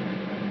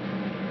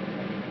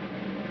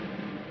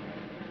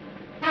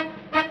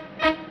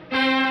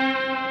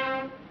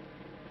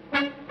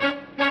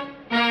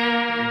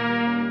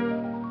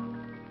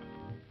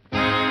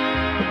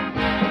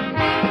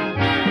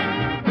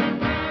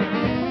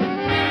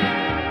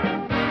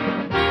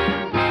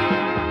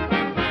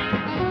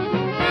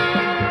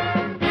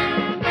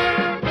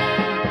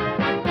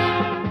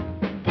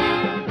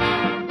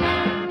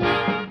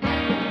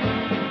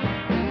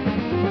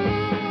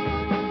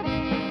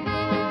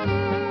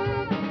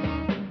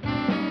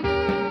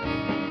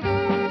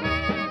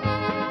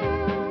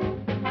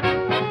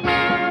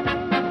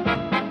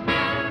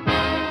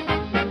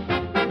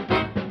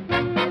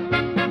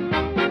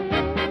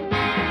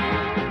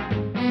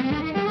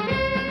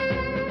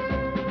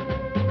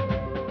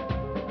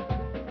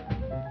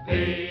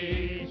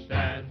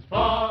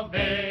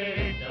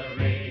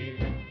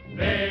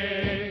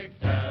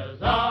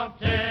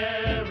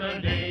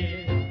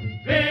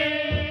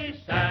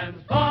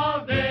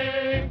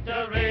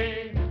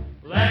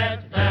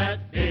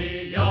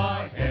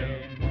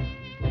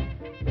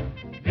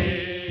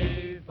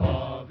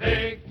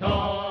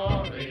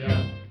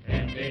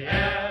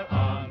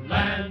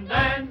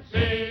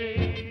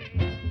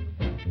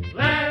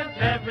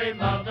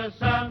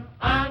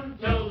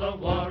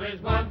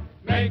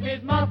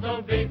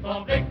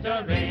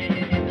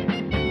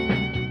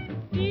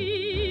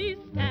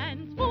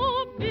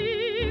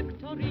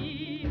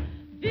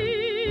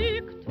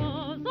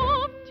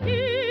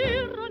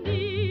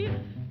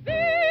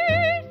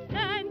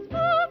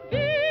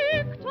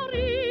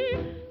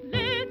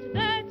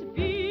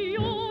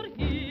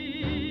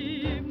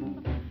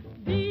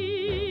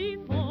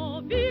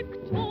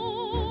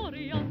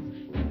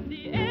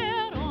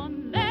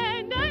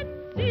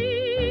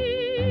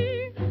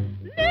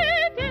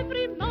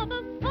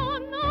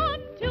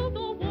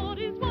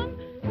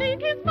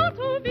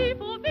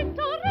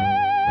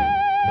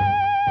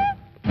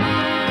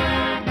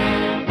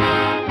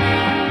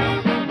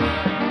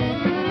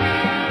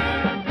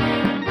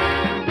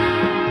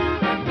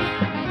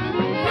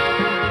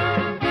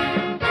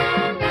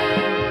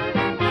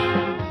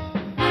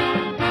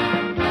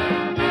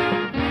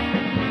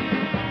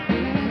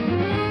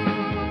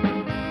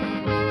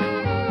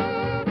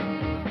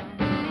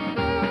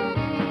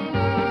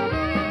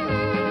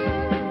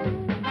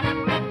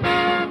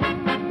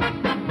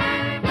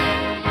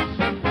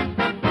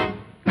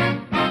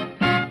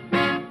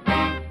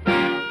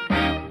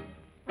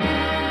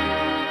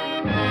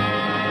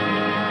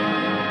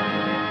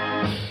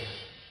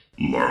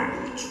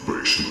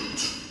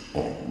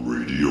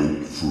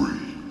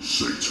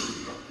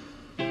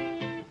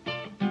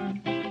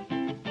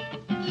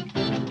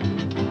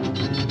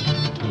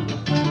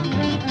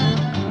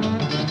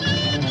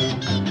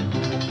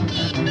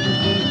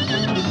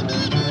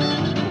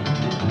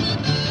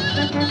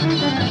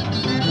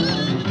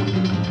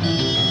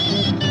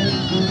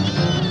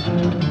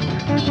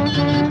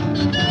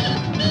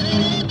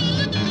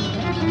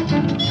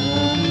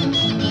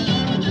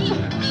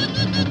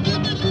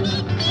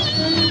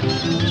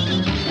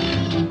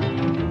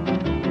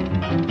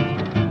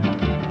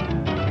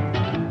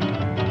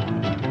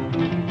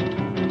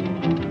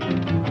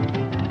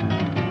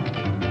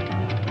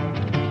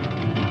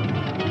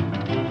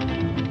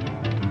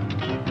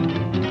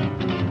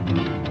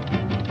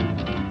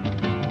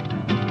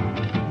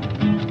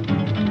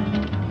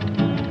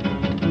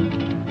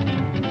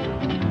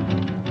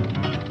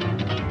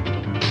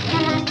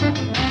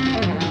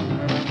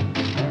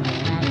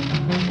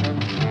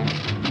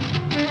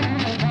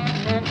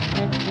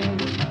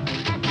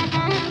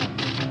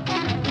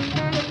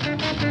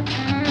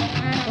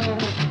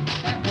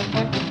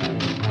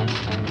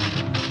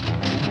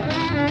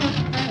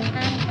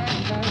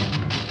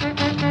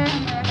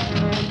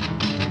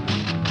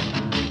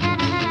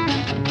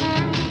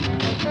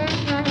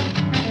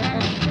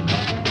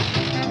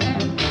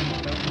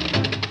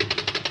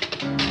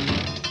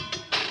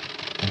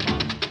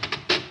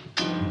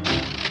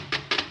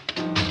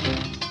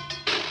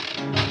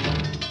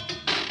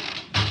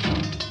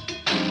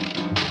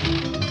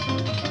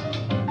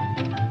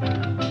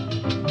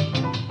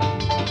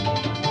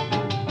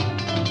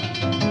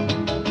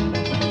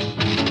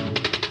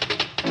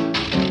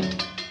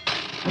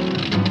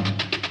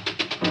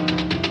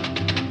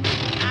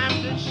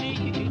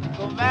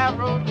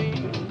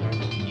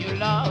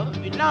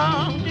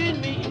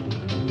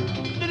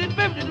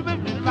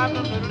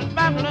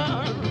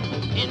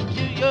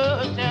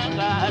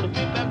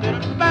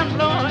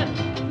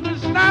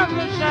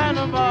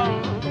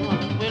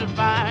 We'll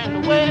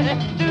find a way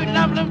to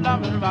love, love,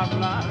 love, love,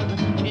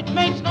 love. It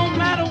makes no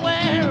matter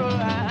where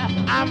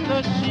I'm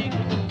the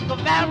secret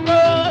of that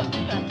road.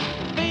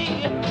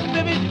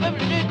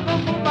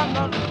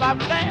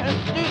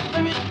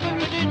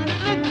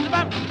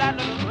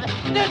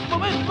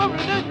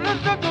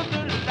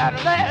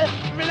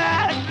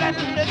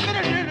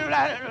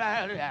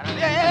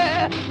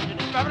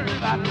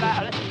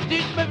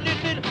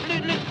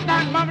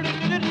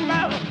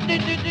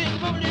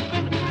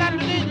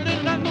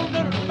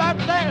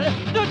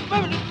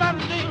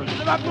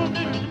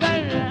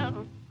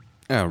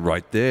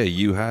 Right there,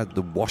 you had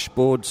the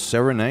Washboard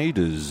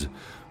Serenaders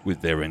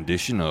with their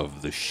rendition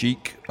of The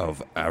Sheik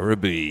of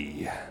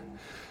Araby.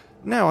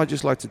 Now, I'd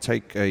just like to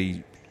take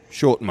a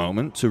short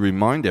moment to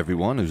remind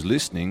everyone who's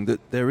listening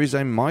that there is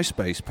a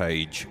MySpace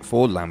page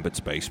for Lambert's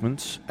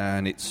Basements,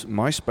 and it's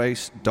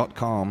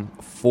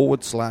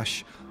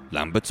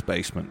myspace.com/Lambert's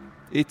Basement.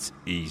 It's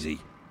easy.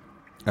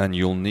 And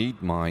you'll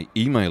need my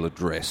email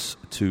address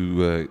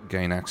to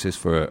gain access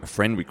for a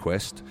friend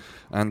request,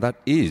 and that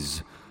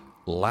is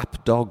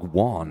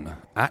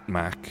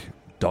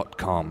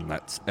lapdog1@mac.com.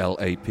 That's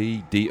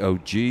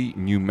LAPDOG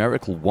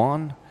numerical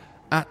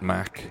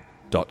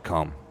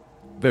 1@mac.com.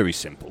 Very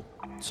simple.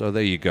 So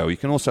there you go. You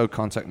can also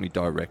contact me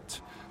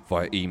direct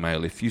via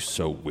email if you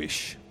so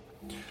wish.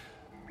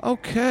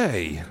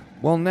 Okay.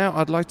 Well, now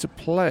I'd like to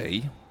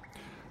play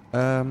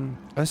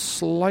a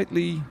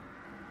slightly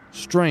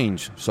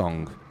strange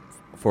song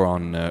for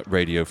on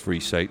Radio Free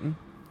Satan.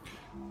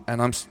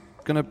 And I'm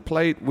going to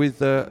play it with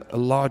a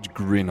large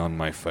grin on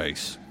my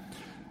face.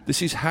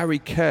 This is Harry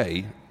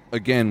Kay,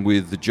 again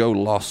with the Joe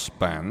Loss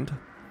Band.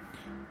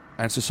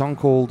 And it's a song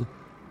called,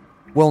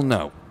 well,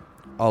 no.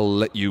 I'll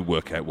let you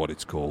work out what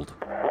it's called.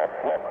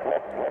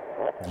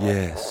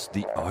 Yes,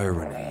 the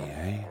irony,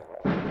 eh?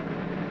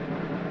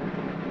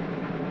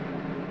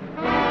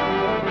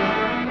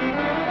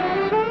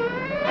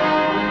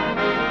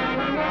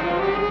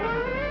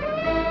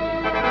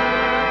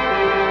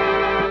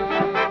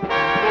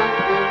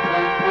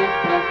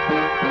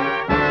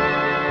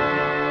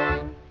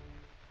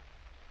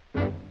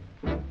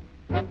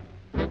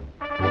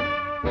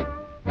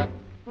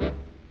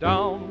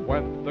 Down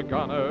went the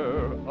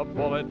gunner, a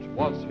bullet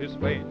was his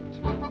fate.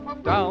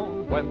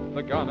 Down went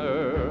the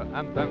gunner,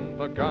 and then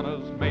the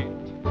gunner's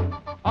mate.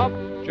 Up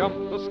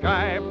jumped the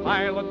sky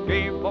pilot,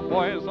 gave the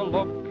boys a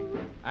look,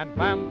 and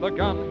manned the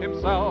gun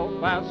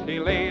himself as he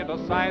laid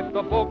aside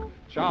the book,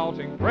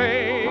 shouting,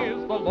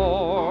 praise the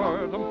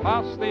Lord, and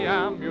pass the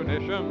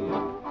ammunition.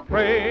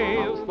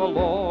 Praise the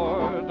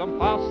Lord, and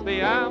pass the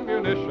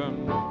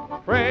ammunition.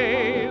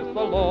 Praise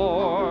the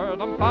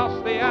Lord, and pass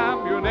the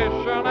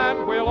ammunition,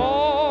 and we'll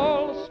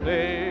all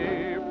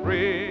stay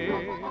free.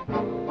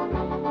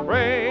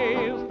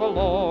 Praise the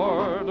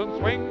Lord, and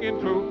swing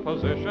into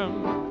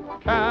position.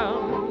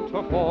 Can't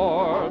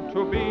afford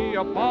to be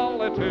a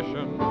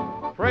politician.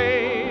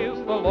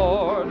 Praise the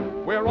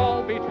Lord, we're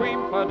all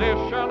between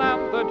perdition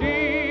and the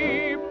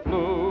deep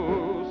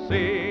blue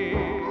sea.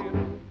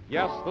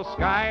 Yes, the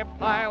sky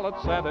pilot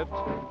said it.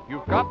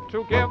 You've got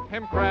to give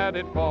him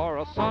credit, for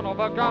a son of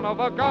a gunner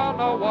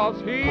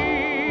was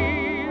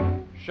he.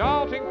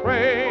 Shouting,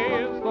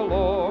 praise the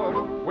Lord,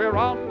 we're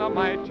on a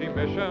mighty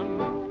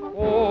mission.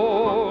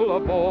 All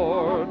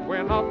aboard,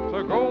 we're not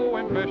to go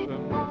in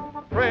mission.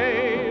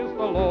 Praise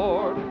the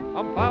Lord,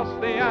 and pass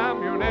the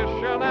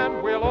ammunition,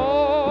 and we'll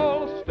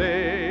all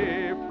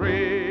stay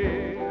free.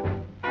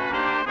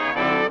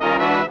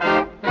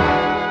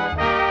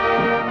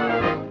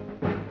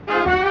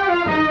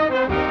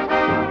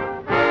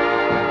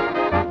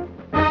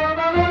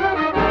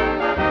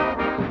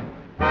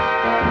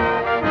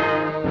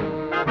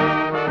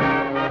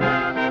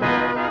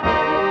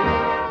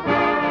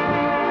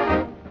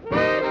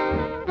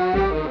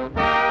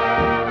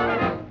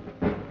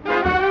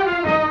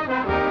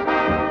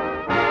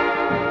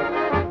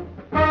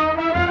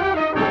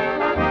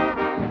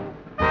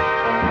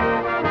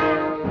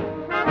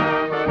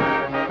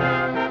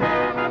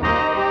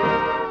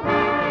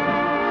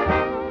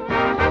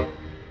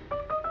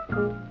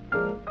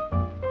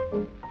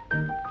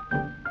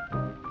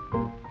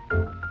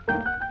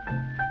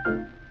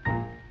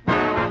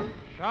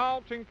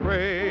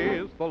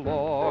 Praise the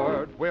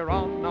Lord, we're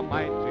on a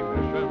mighty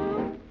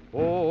mission.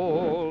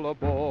 All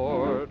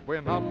aboard,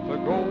 we're not to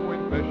go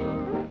in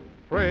mission.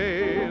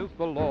 Praise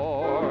the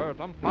Lord,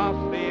 and pass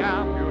the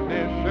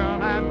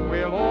ammunition, and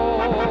we'll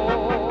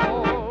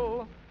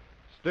all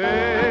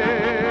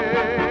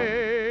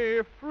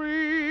stay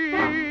free.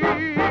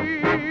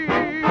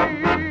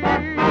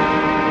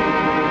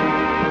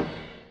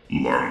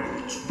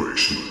 Lambert's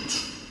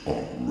Basement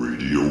on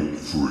Radio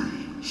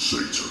Free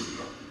Satan.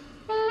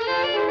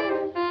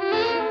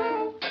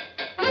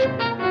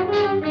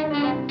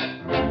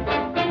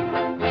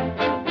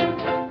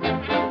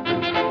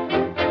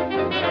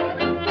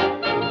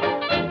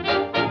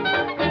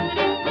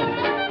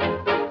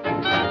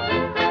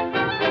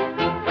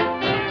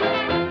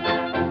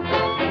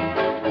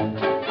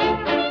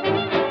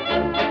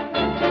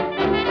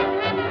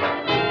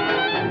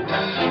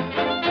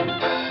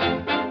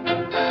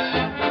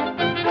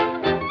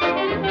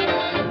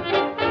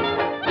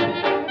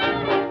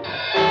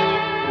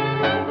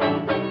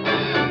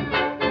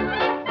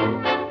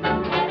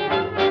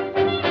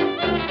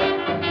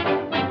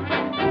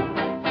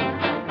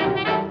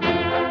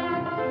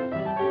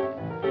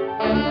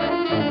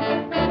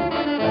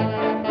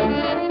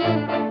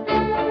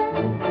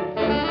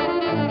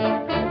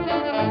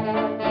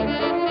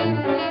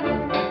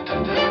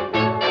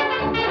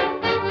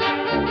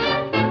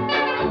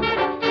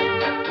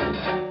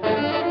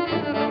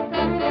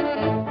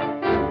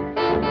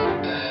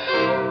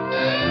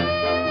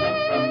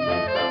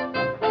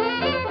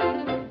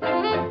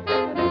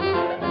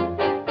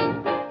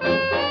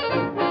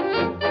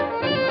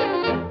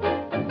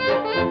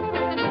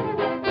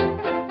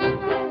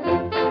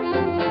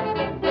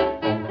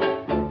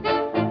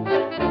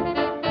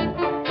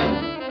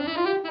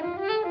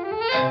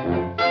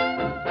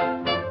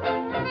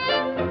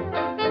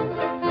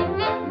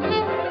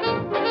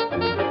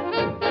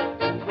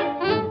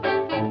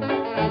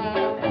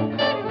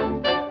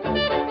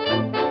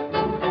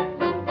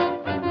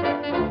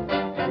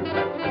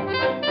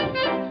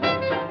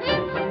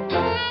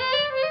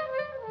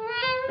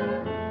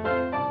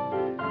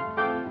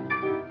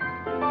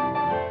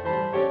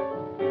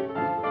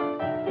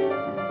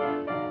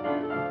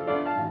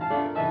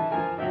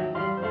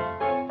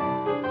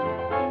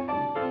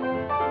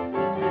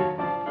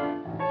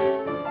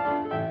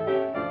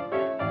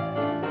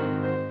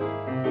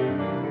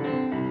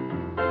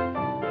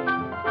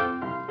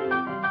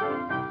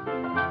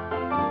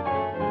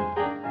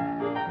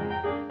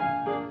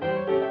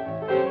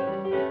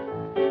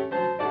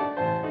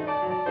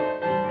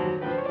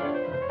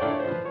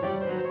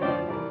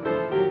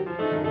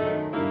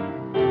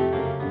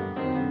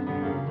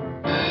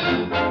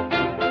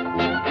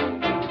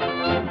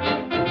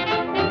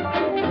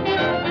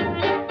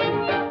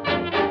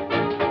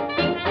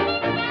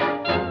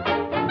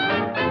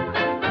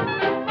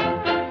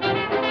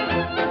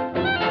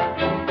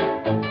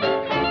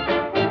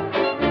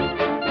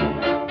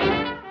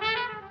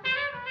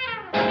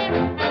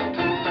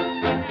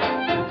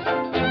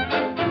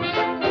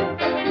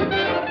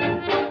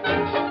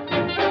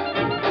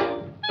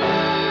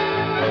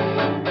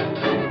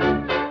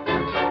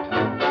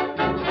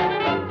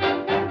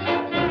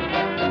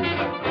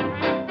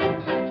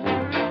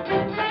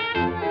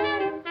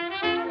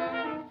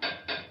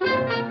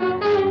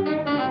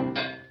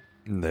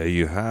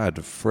 you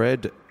had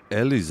Fred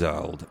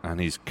Elizalde and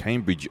his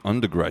Cambridge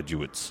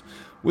undergraduates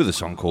with a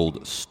song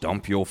called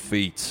Stomp Your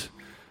Feet.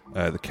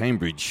 The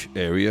Cambridge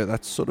area,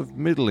 that's sort of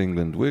Middle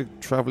England. We're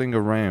travelling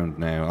around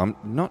now. I'm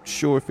not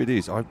sure if it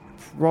is. I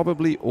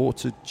probably ought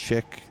to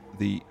check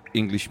the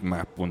English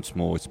map once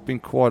more. It's been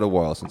quite a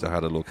while since I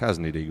had a look,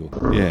 hasn't it, Eagle?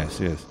 Yes.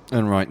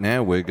 And right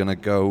now we're going to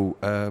go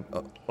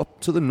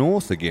up to the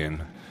north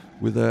again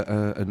with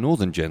a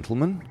northern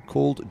gentleman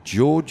called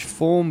George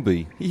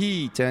Formby.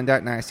 He turned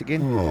out nice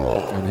again.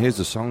 And here's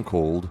a song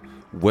called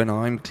When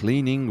I'm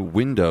Cleaning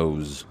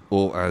Windows,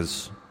 or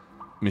as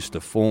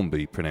Mr.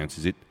 Formby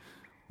pronounces it,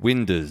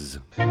 Windows.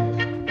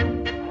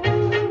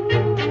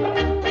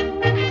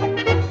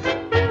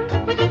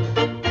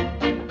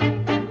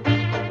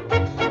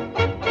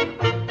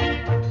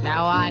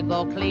 Now I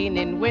go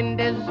cleaning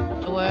windows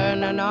to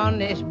earn an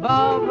honest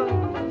bob.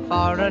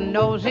 For a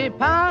nosy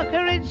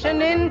Parker, it's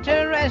an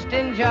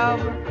interesting job.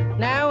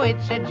 Now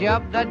it's a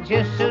job that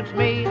just suits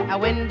me. A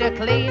window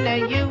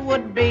cleaner you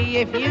would be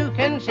if you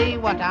can see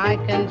what I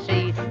can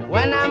see.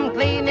 When I'm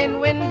cleaning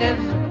windows,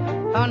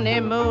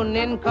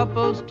 honeymooning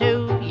couples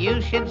too,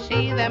 you should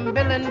see them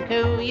bill and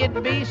coo.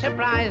 You'd be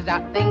surprised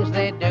at things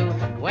they do.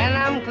 When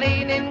I'm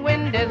cleaning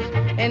windows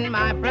in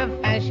my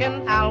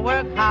profession, I'll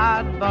work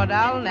hard, but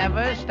I'll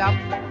never stop.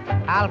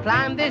 I'll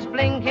climb this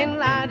blinking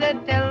ladder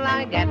till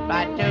I get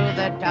right to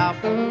the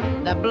top.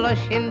 The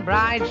blushing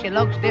bride, she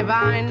looks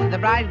divine. The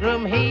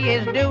bridegroom, he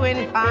is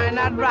doing fine.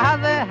 I'd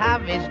rather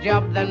have his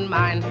job than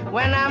mine.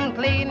 When I'm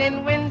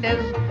cleaning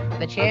windows,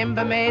 the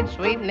chambermaid,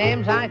 sweet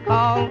names I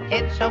call.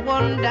 It's a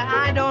wonder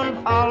I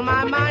don't fall.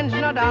 My mind's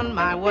not on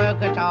my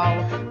work at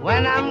all.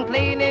 When I'm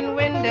cleaning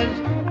windows,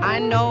 I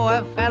know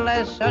a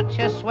fella's such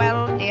a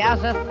swell. He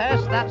has a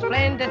thirst that's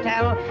plain to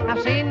tell.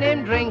 I've seen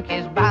him drink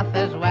his bath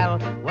as well.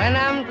 When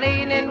I'm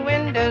cleaning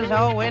windows,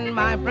 oh, in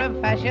my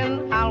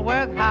profession, I'll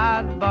work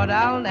hard, but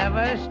I'll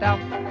never stop.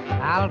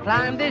 I'll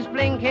climb this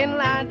blinking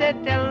ladder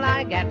till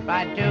I get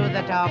right to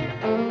the top.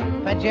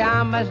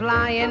 Pajamas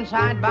lying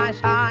side by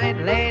side,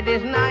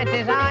 ladies'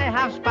 nighties I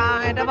have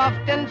spied. I've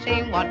often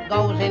seen what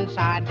goes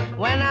inside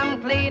when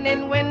I'm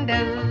cleaning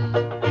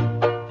windows.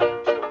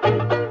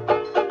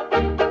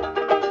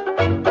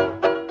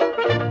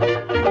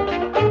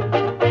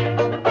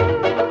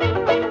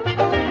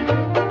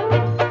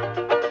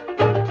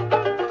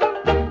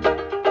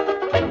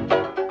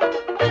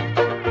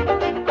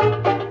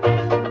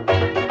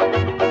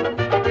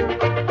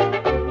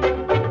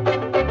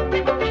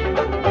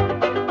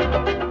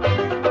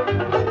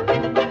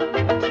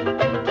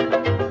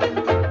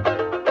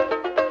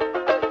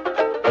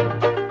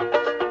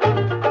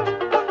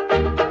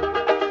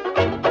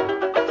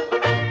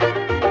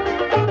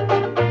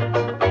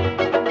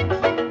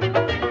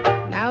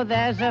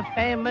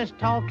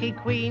 Talky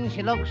queen,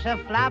 she looks a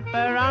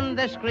flapper on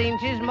the screen.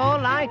 She's more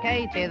like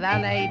 80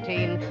 than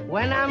 18.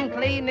 When I'm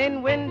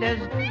cleaning windows,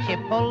 she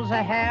pulls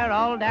her hair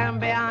all down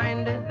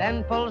behind,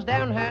 then pulls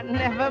down her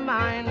never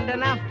mind,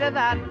 and after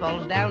that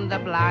pulls down the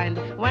blind.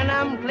 When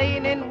I'm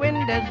cleaning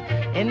windows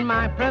in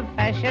my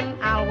profession,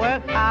 I'll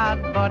work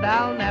hard, but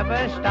I'll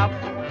never stop.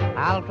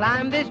 I'll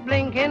climb this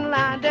blinking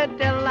ladder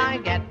till I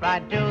get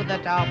right to the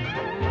top.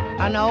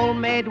 An old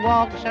maid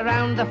walks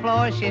around the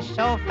floor. She's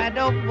so fed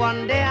up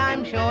one day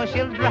I'm sure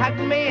she'll drag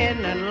me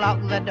in and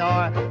lock the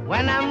door.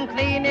 When I'm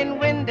cleaning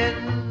windows,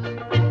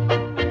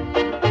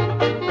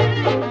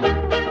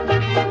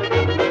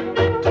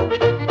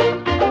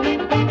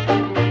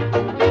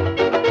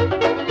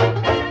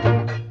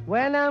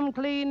 when I'm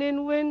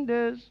cleaning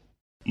windows.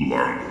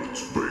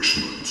 Lambert's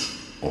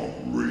Basement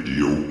on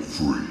Radio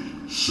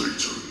Free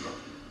Satan.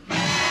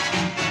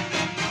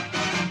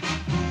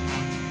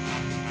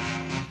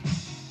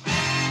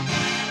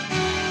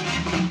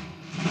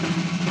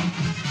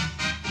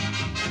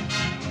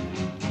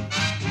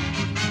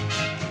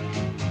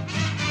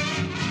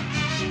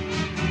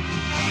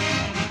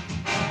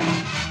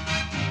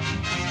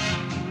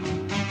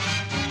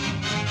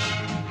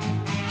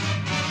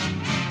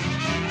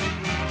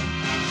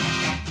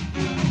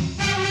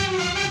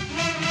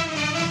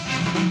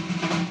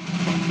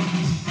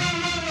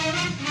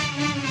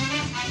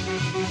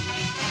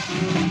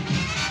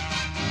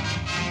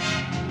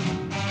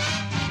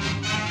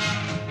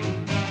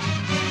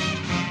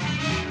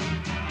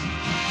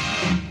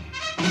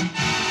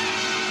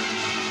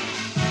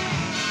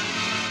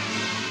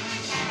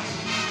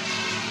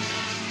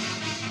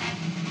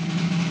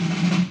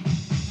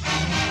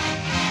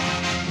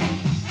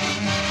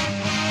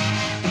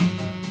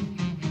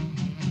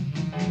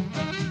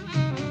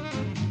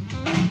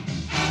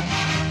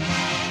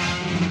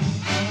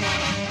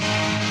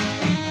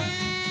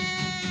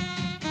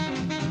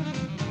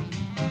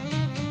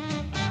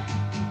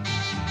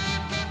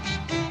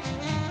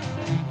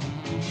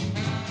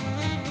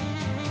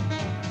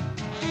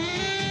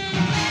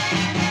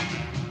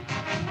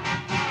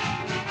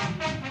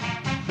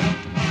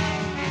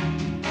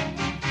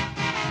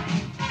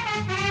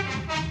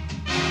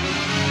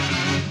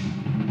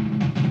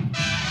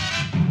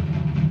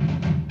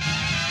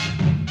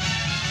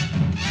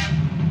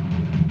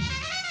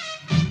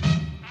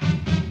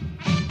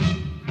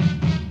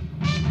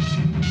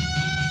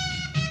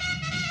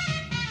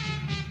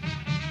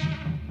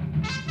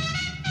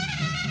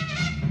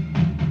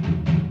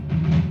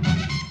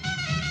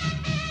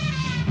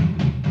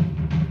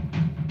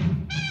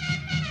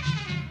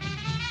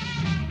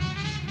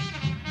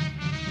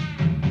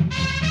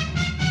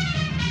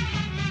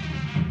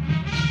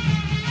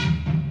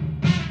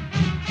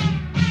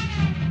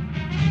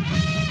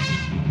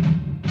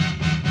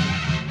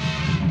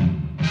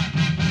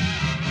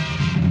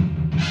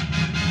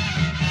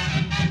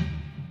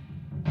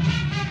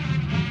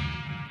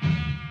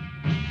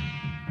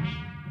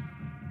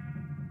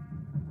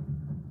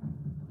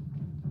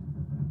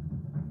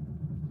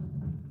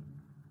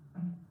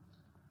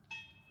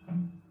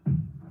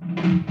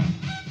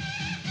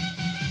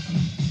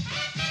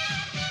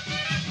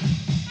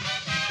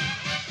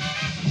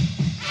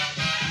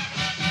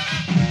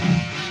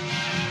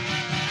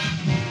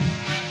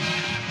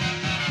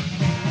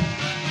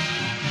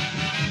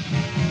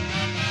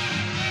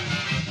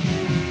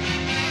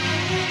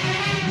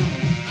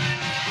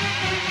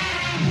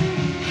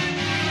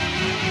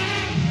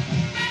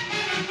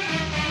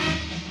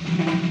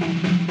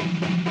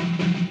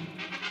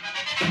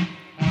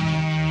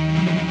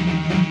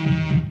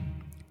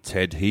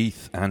 Ted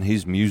Heath and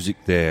his music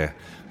there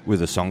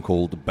with a song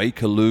called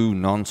Bakerloo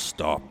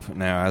Non-Stop.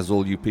 Now, as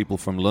all you people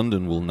from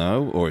London will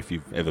know, or if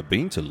you've ever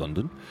been to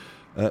London,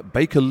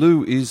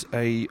 Bakerloo is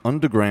a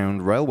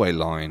underground railway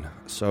line.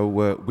 So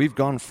we've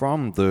gone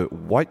from the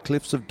White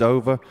Cliffs of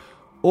Dover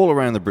all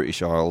around the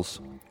British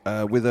Isles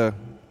with a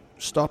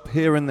stop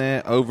here and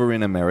there over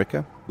in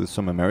America with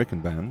some American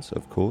bands,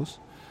 of course,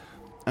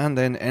 and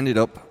then ended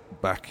up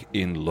back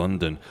in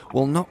London.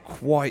 Well, not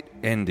quite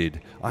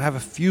ended. I have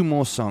a few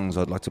more songs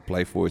I'd like to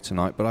play for you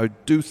tonight, but I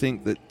do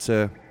think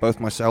that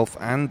both myself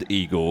and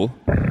Igor,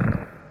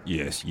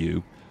 yes,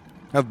 you,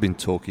 have been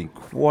talking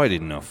quite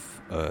enough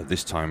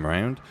this time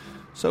round.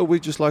 So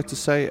we'd just like to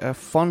say a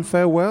fond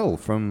farewell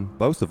from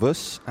both of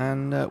us,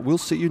 and we'll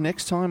see you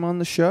next time on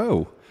the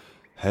show.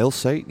 Hail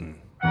Satan.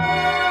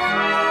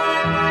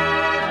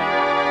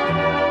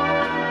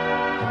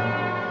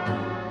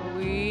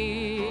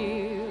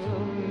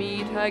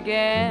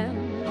 Again,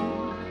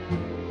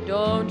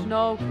 don't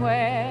know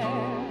where,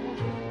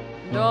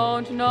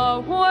 don't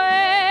know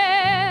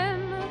when,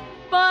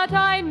 but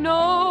I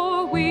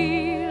know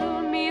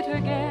we'll meet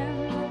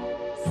again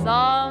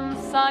some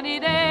sunny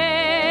day.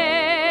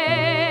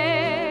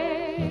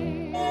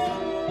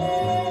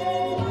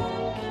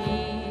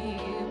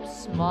 Keep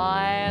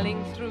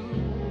smiling through,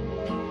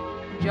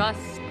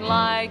 just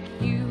like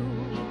you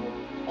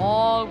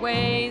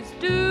always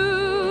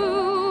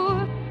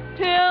do,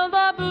 till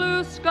the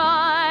blue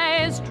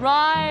skies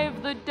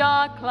drive the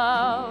dark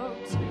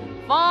clouds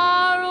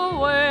far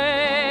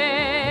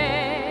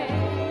away.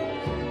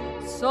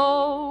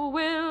 So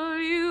will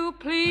you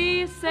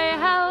please say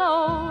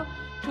hello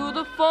to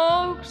the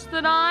folks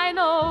that I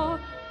know?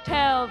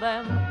 Tell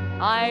them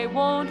I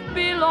won't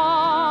be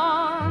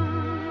long.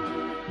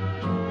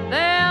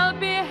 They'll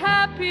be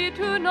happy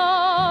to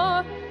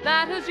know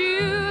that as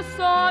you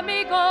saw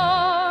me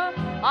go,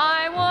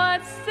 I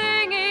was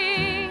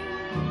singing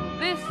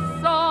this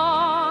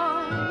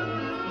song.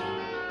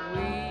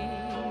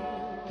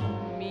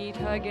 We'll meet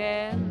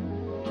again,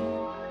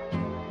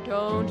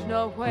 don't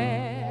know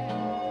where,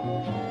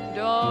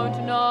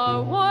 don't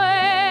know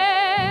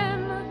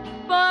when,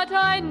 but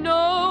I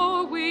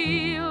know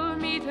we'll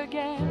meet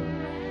again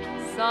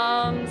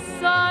some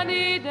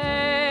sunny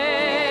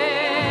day.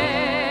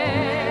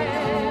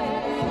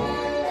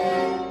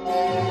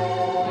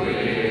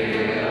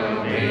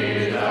 We'll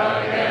meet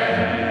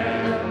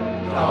again,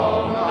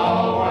 don't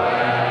know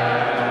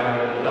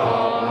where,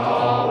 don't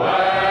know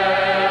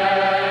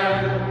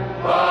when,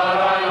 but I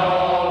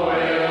know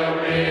we'll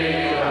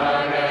meet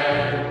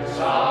again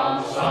some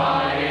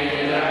sunny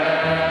day.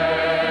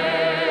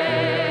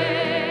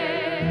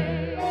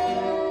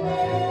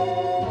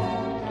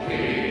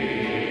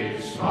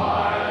 Keep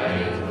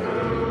smiling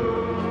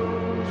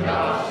through,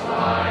 just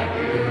like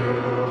you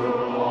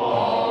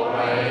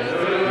always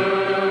do,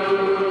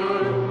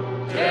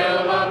 till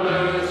the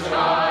blue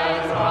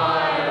skies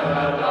drive the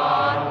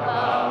dark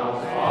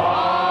clouds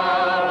far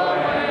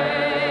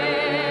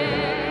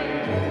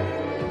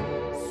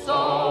away. So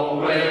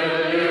will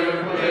you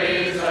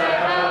please say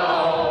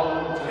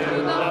hello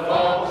to the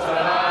folks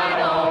that I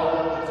know?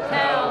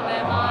 Tell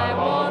them I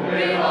won't be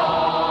long.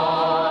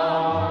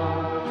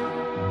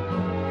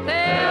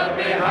 They'll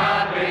be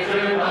happy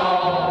to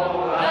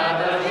know that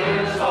as you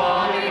saw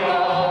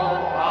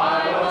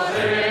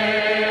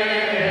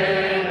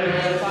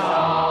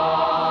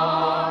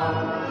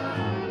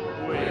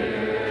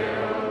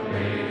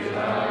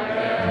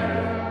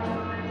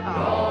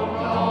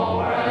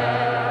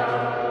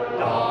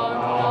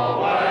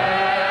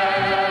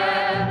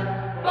me go, I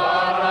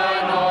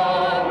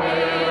was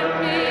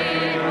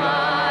singing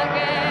this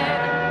song.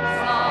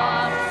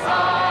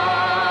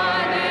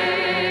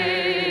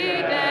 We'll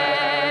meet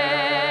again,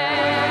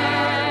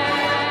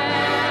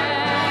 don't know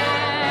where,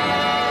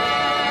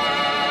 don't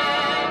know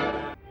when,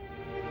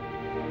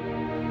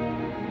 but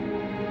I know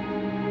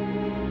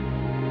we'll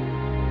meet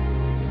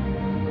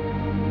again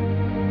some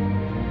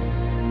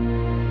sunny day.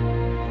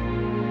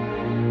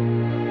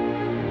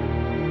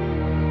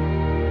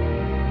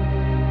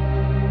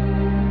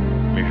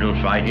 We shall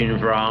fight in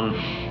France.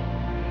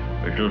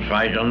 We shall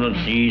fight on the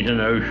seas and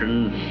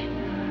oceans.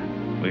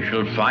 We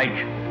shall fight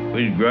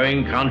with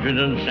growing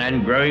confidence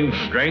and growing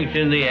strength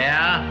in the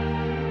air.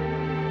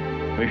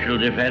 We shall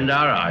defend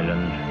our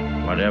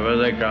island, whatever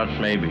the cost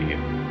may be.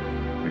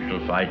 We shall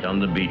fight on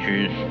the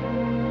beaches.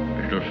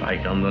 We shall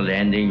fight on the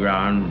landing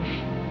grounds.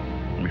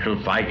 We shall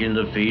fight in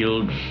the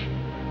fields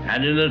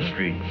and in the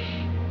streets.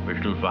 We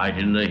shall fight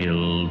in the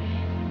hills.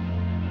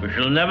 We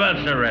shall never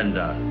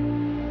surrender.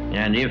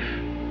 And if,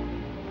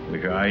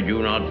 which I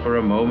do not for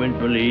a moment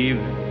believe,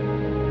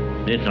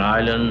 this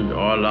island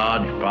or a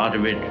large part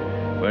of it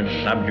were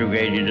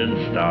subjugated and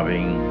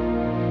starving,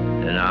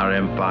 then our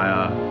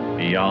empire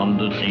beyond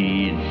the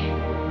seas,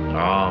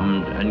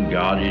 armed and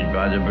guarded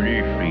by the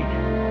British fleet,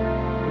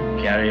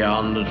 would carry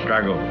on the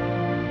struggle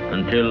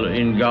until,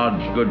 in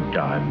God's good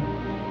time,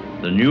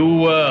 the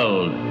new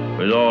world,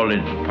 with all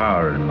its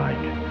power and might,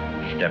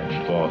 steps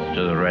forth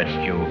to the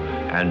rescue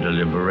and the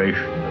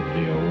liberation of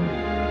the old.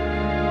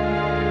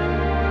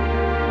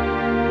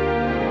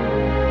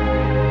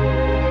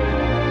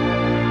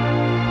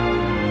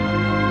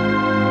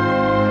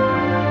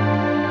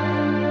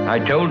 I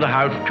told the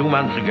House 2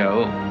 months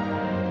ago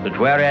that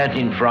whereas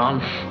in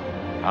France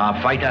our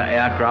fighter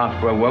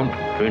aircraft were wont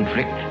to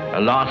inflict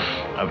a loss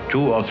of 2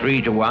 or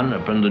 3 to 1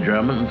 upon the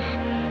Germans,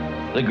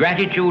 the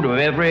gratitude of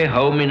every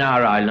home in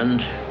our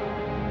island,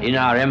 in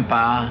our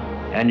empire,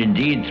 and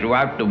indeed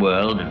throughout the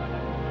world,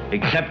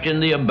 except in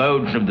the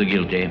abodes of the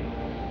guilty,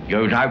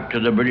 goes out to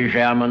the British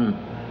airmen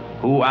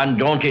who,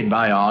 undaunted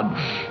by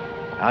odds,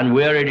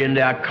 unwearied in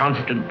their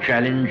constant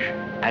challenge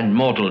and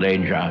mortal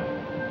danger,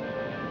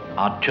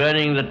 are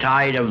turning the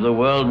tide of the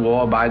world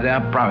war by their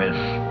prowess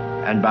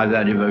and by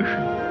their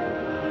devotion.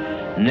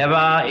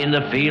 Never in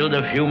the field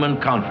of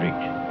human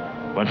conflict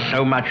was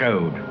so much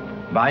owed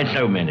by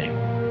so many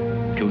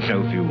to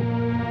so few.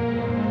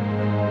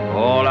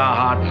 All our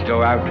hearts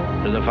go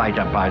out to the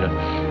fighter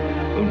pilots,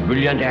 whose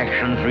brilliant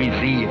actions we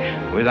see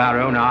with our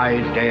own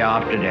eyes day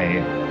after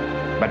day.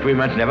 But we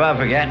must never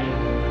forget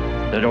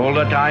that all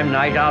the time,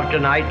 night after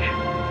night,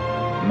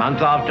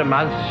 month after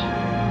month,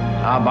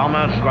 our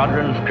bomber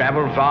squadrons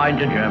travel far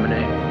into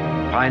Germany,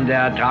 find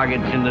their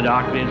targets in the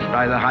darkness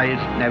by the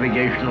highest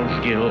navigational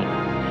skill,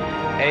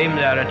 aim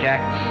their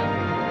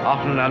attacks,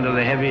 often under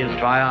the heaviest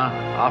fire,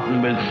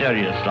 often with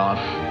serious loss,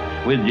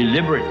 with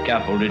deliberate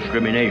careful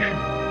discrimination,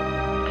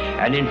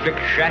 and inflict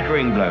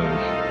shattering blows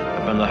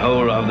upon the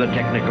whole of the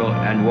technical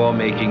and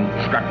war-making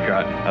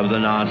structure of the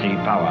Nazi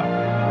power.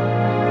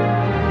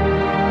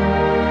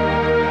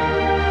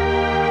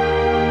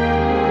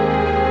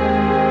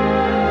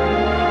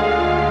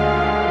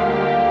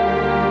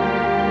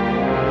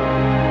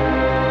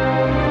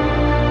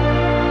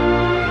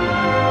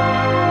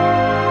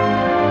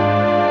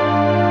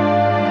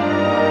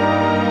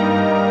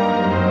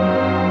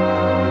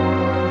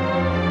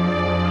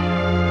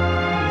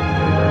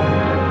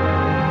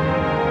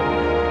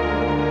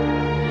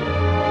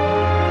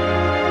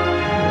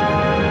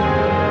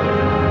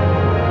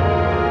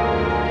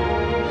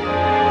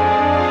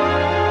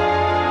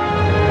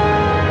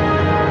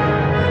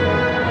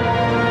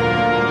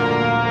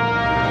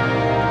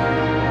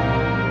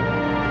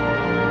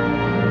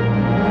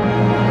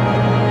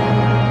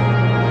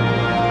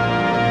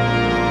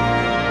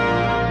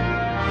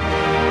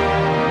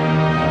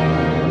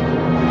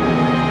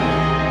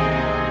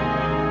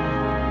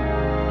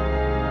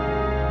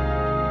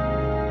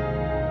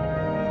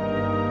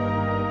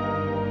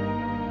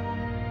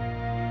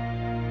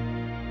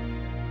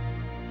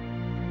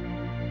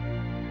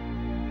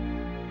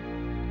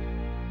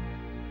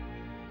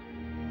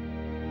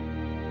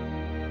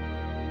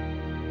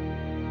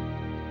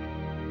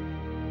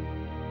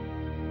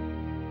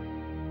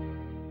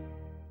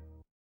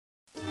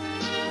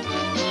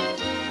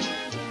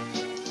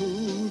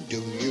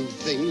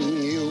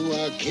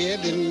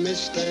 Kidding,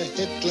 Mr.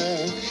 Hitler,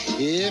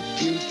 if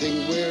you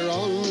think we're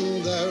on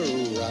the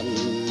run.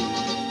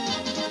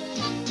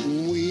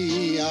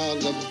 We are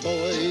the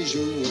boys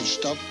who will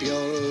stop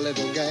your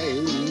little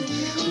game.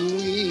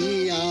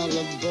 We are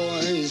the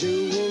boys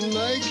who will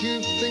make you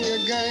think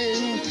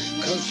again.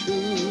 'Cause who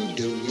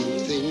do you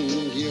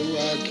think you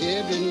are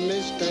kidding,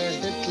 Mr.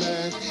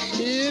 Hitler,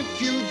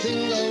 if you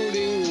think old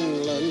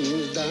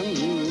England's done?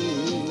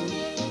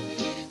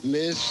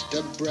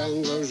 Mr.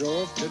 Brown goes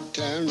off to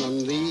town on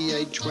the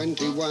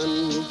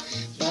A21,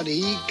 but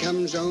he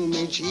comes home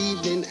each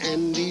evening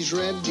and he's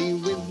ready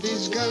with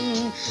his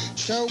gun.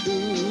 So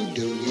who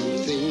do you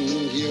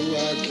think you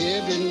are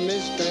kidding,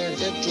 Mr.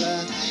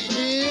 Hitler,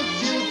 if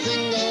you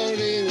think old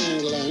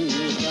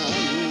England's done?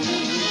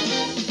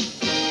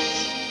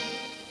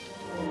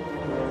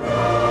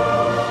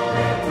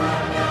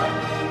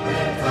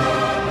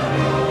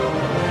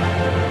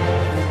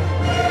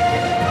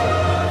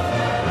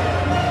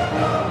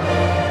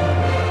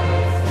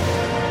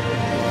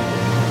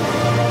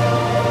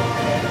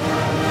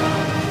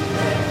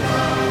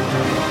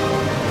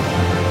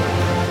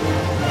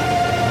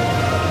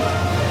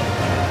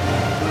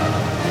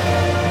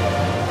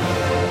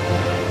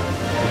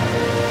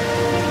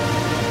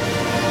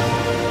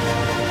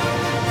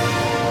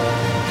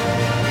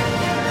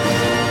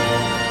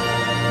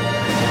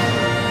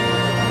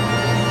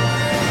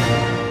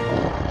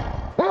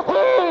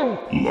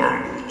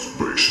 Lambert's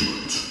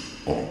Basement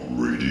on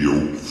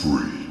Radio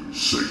Free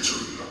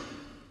Satan.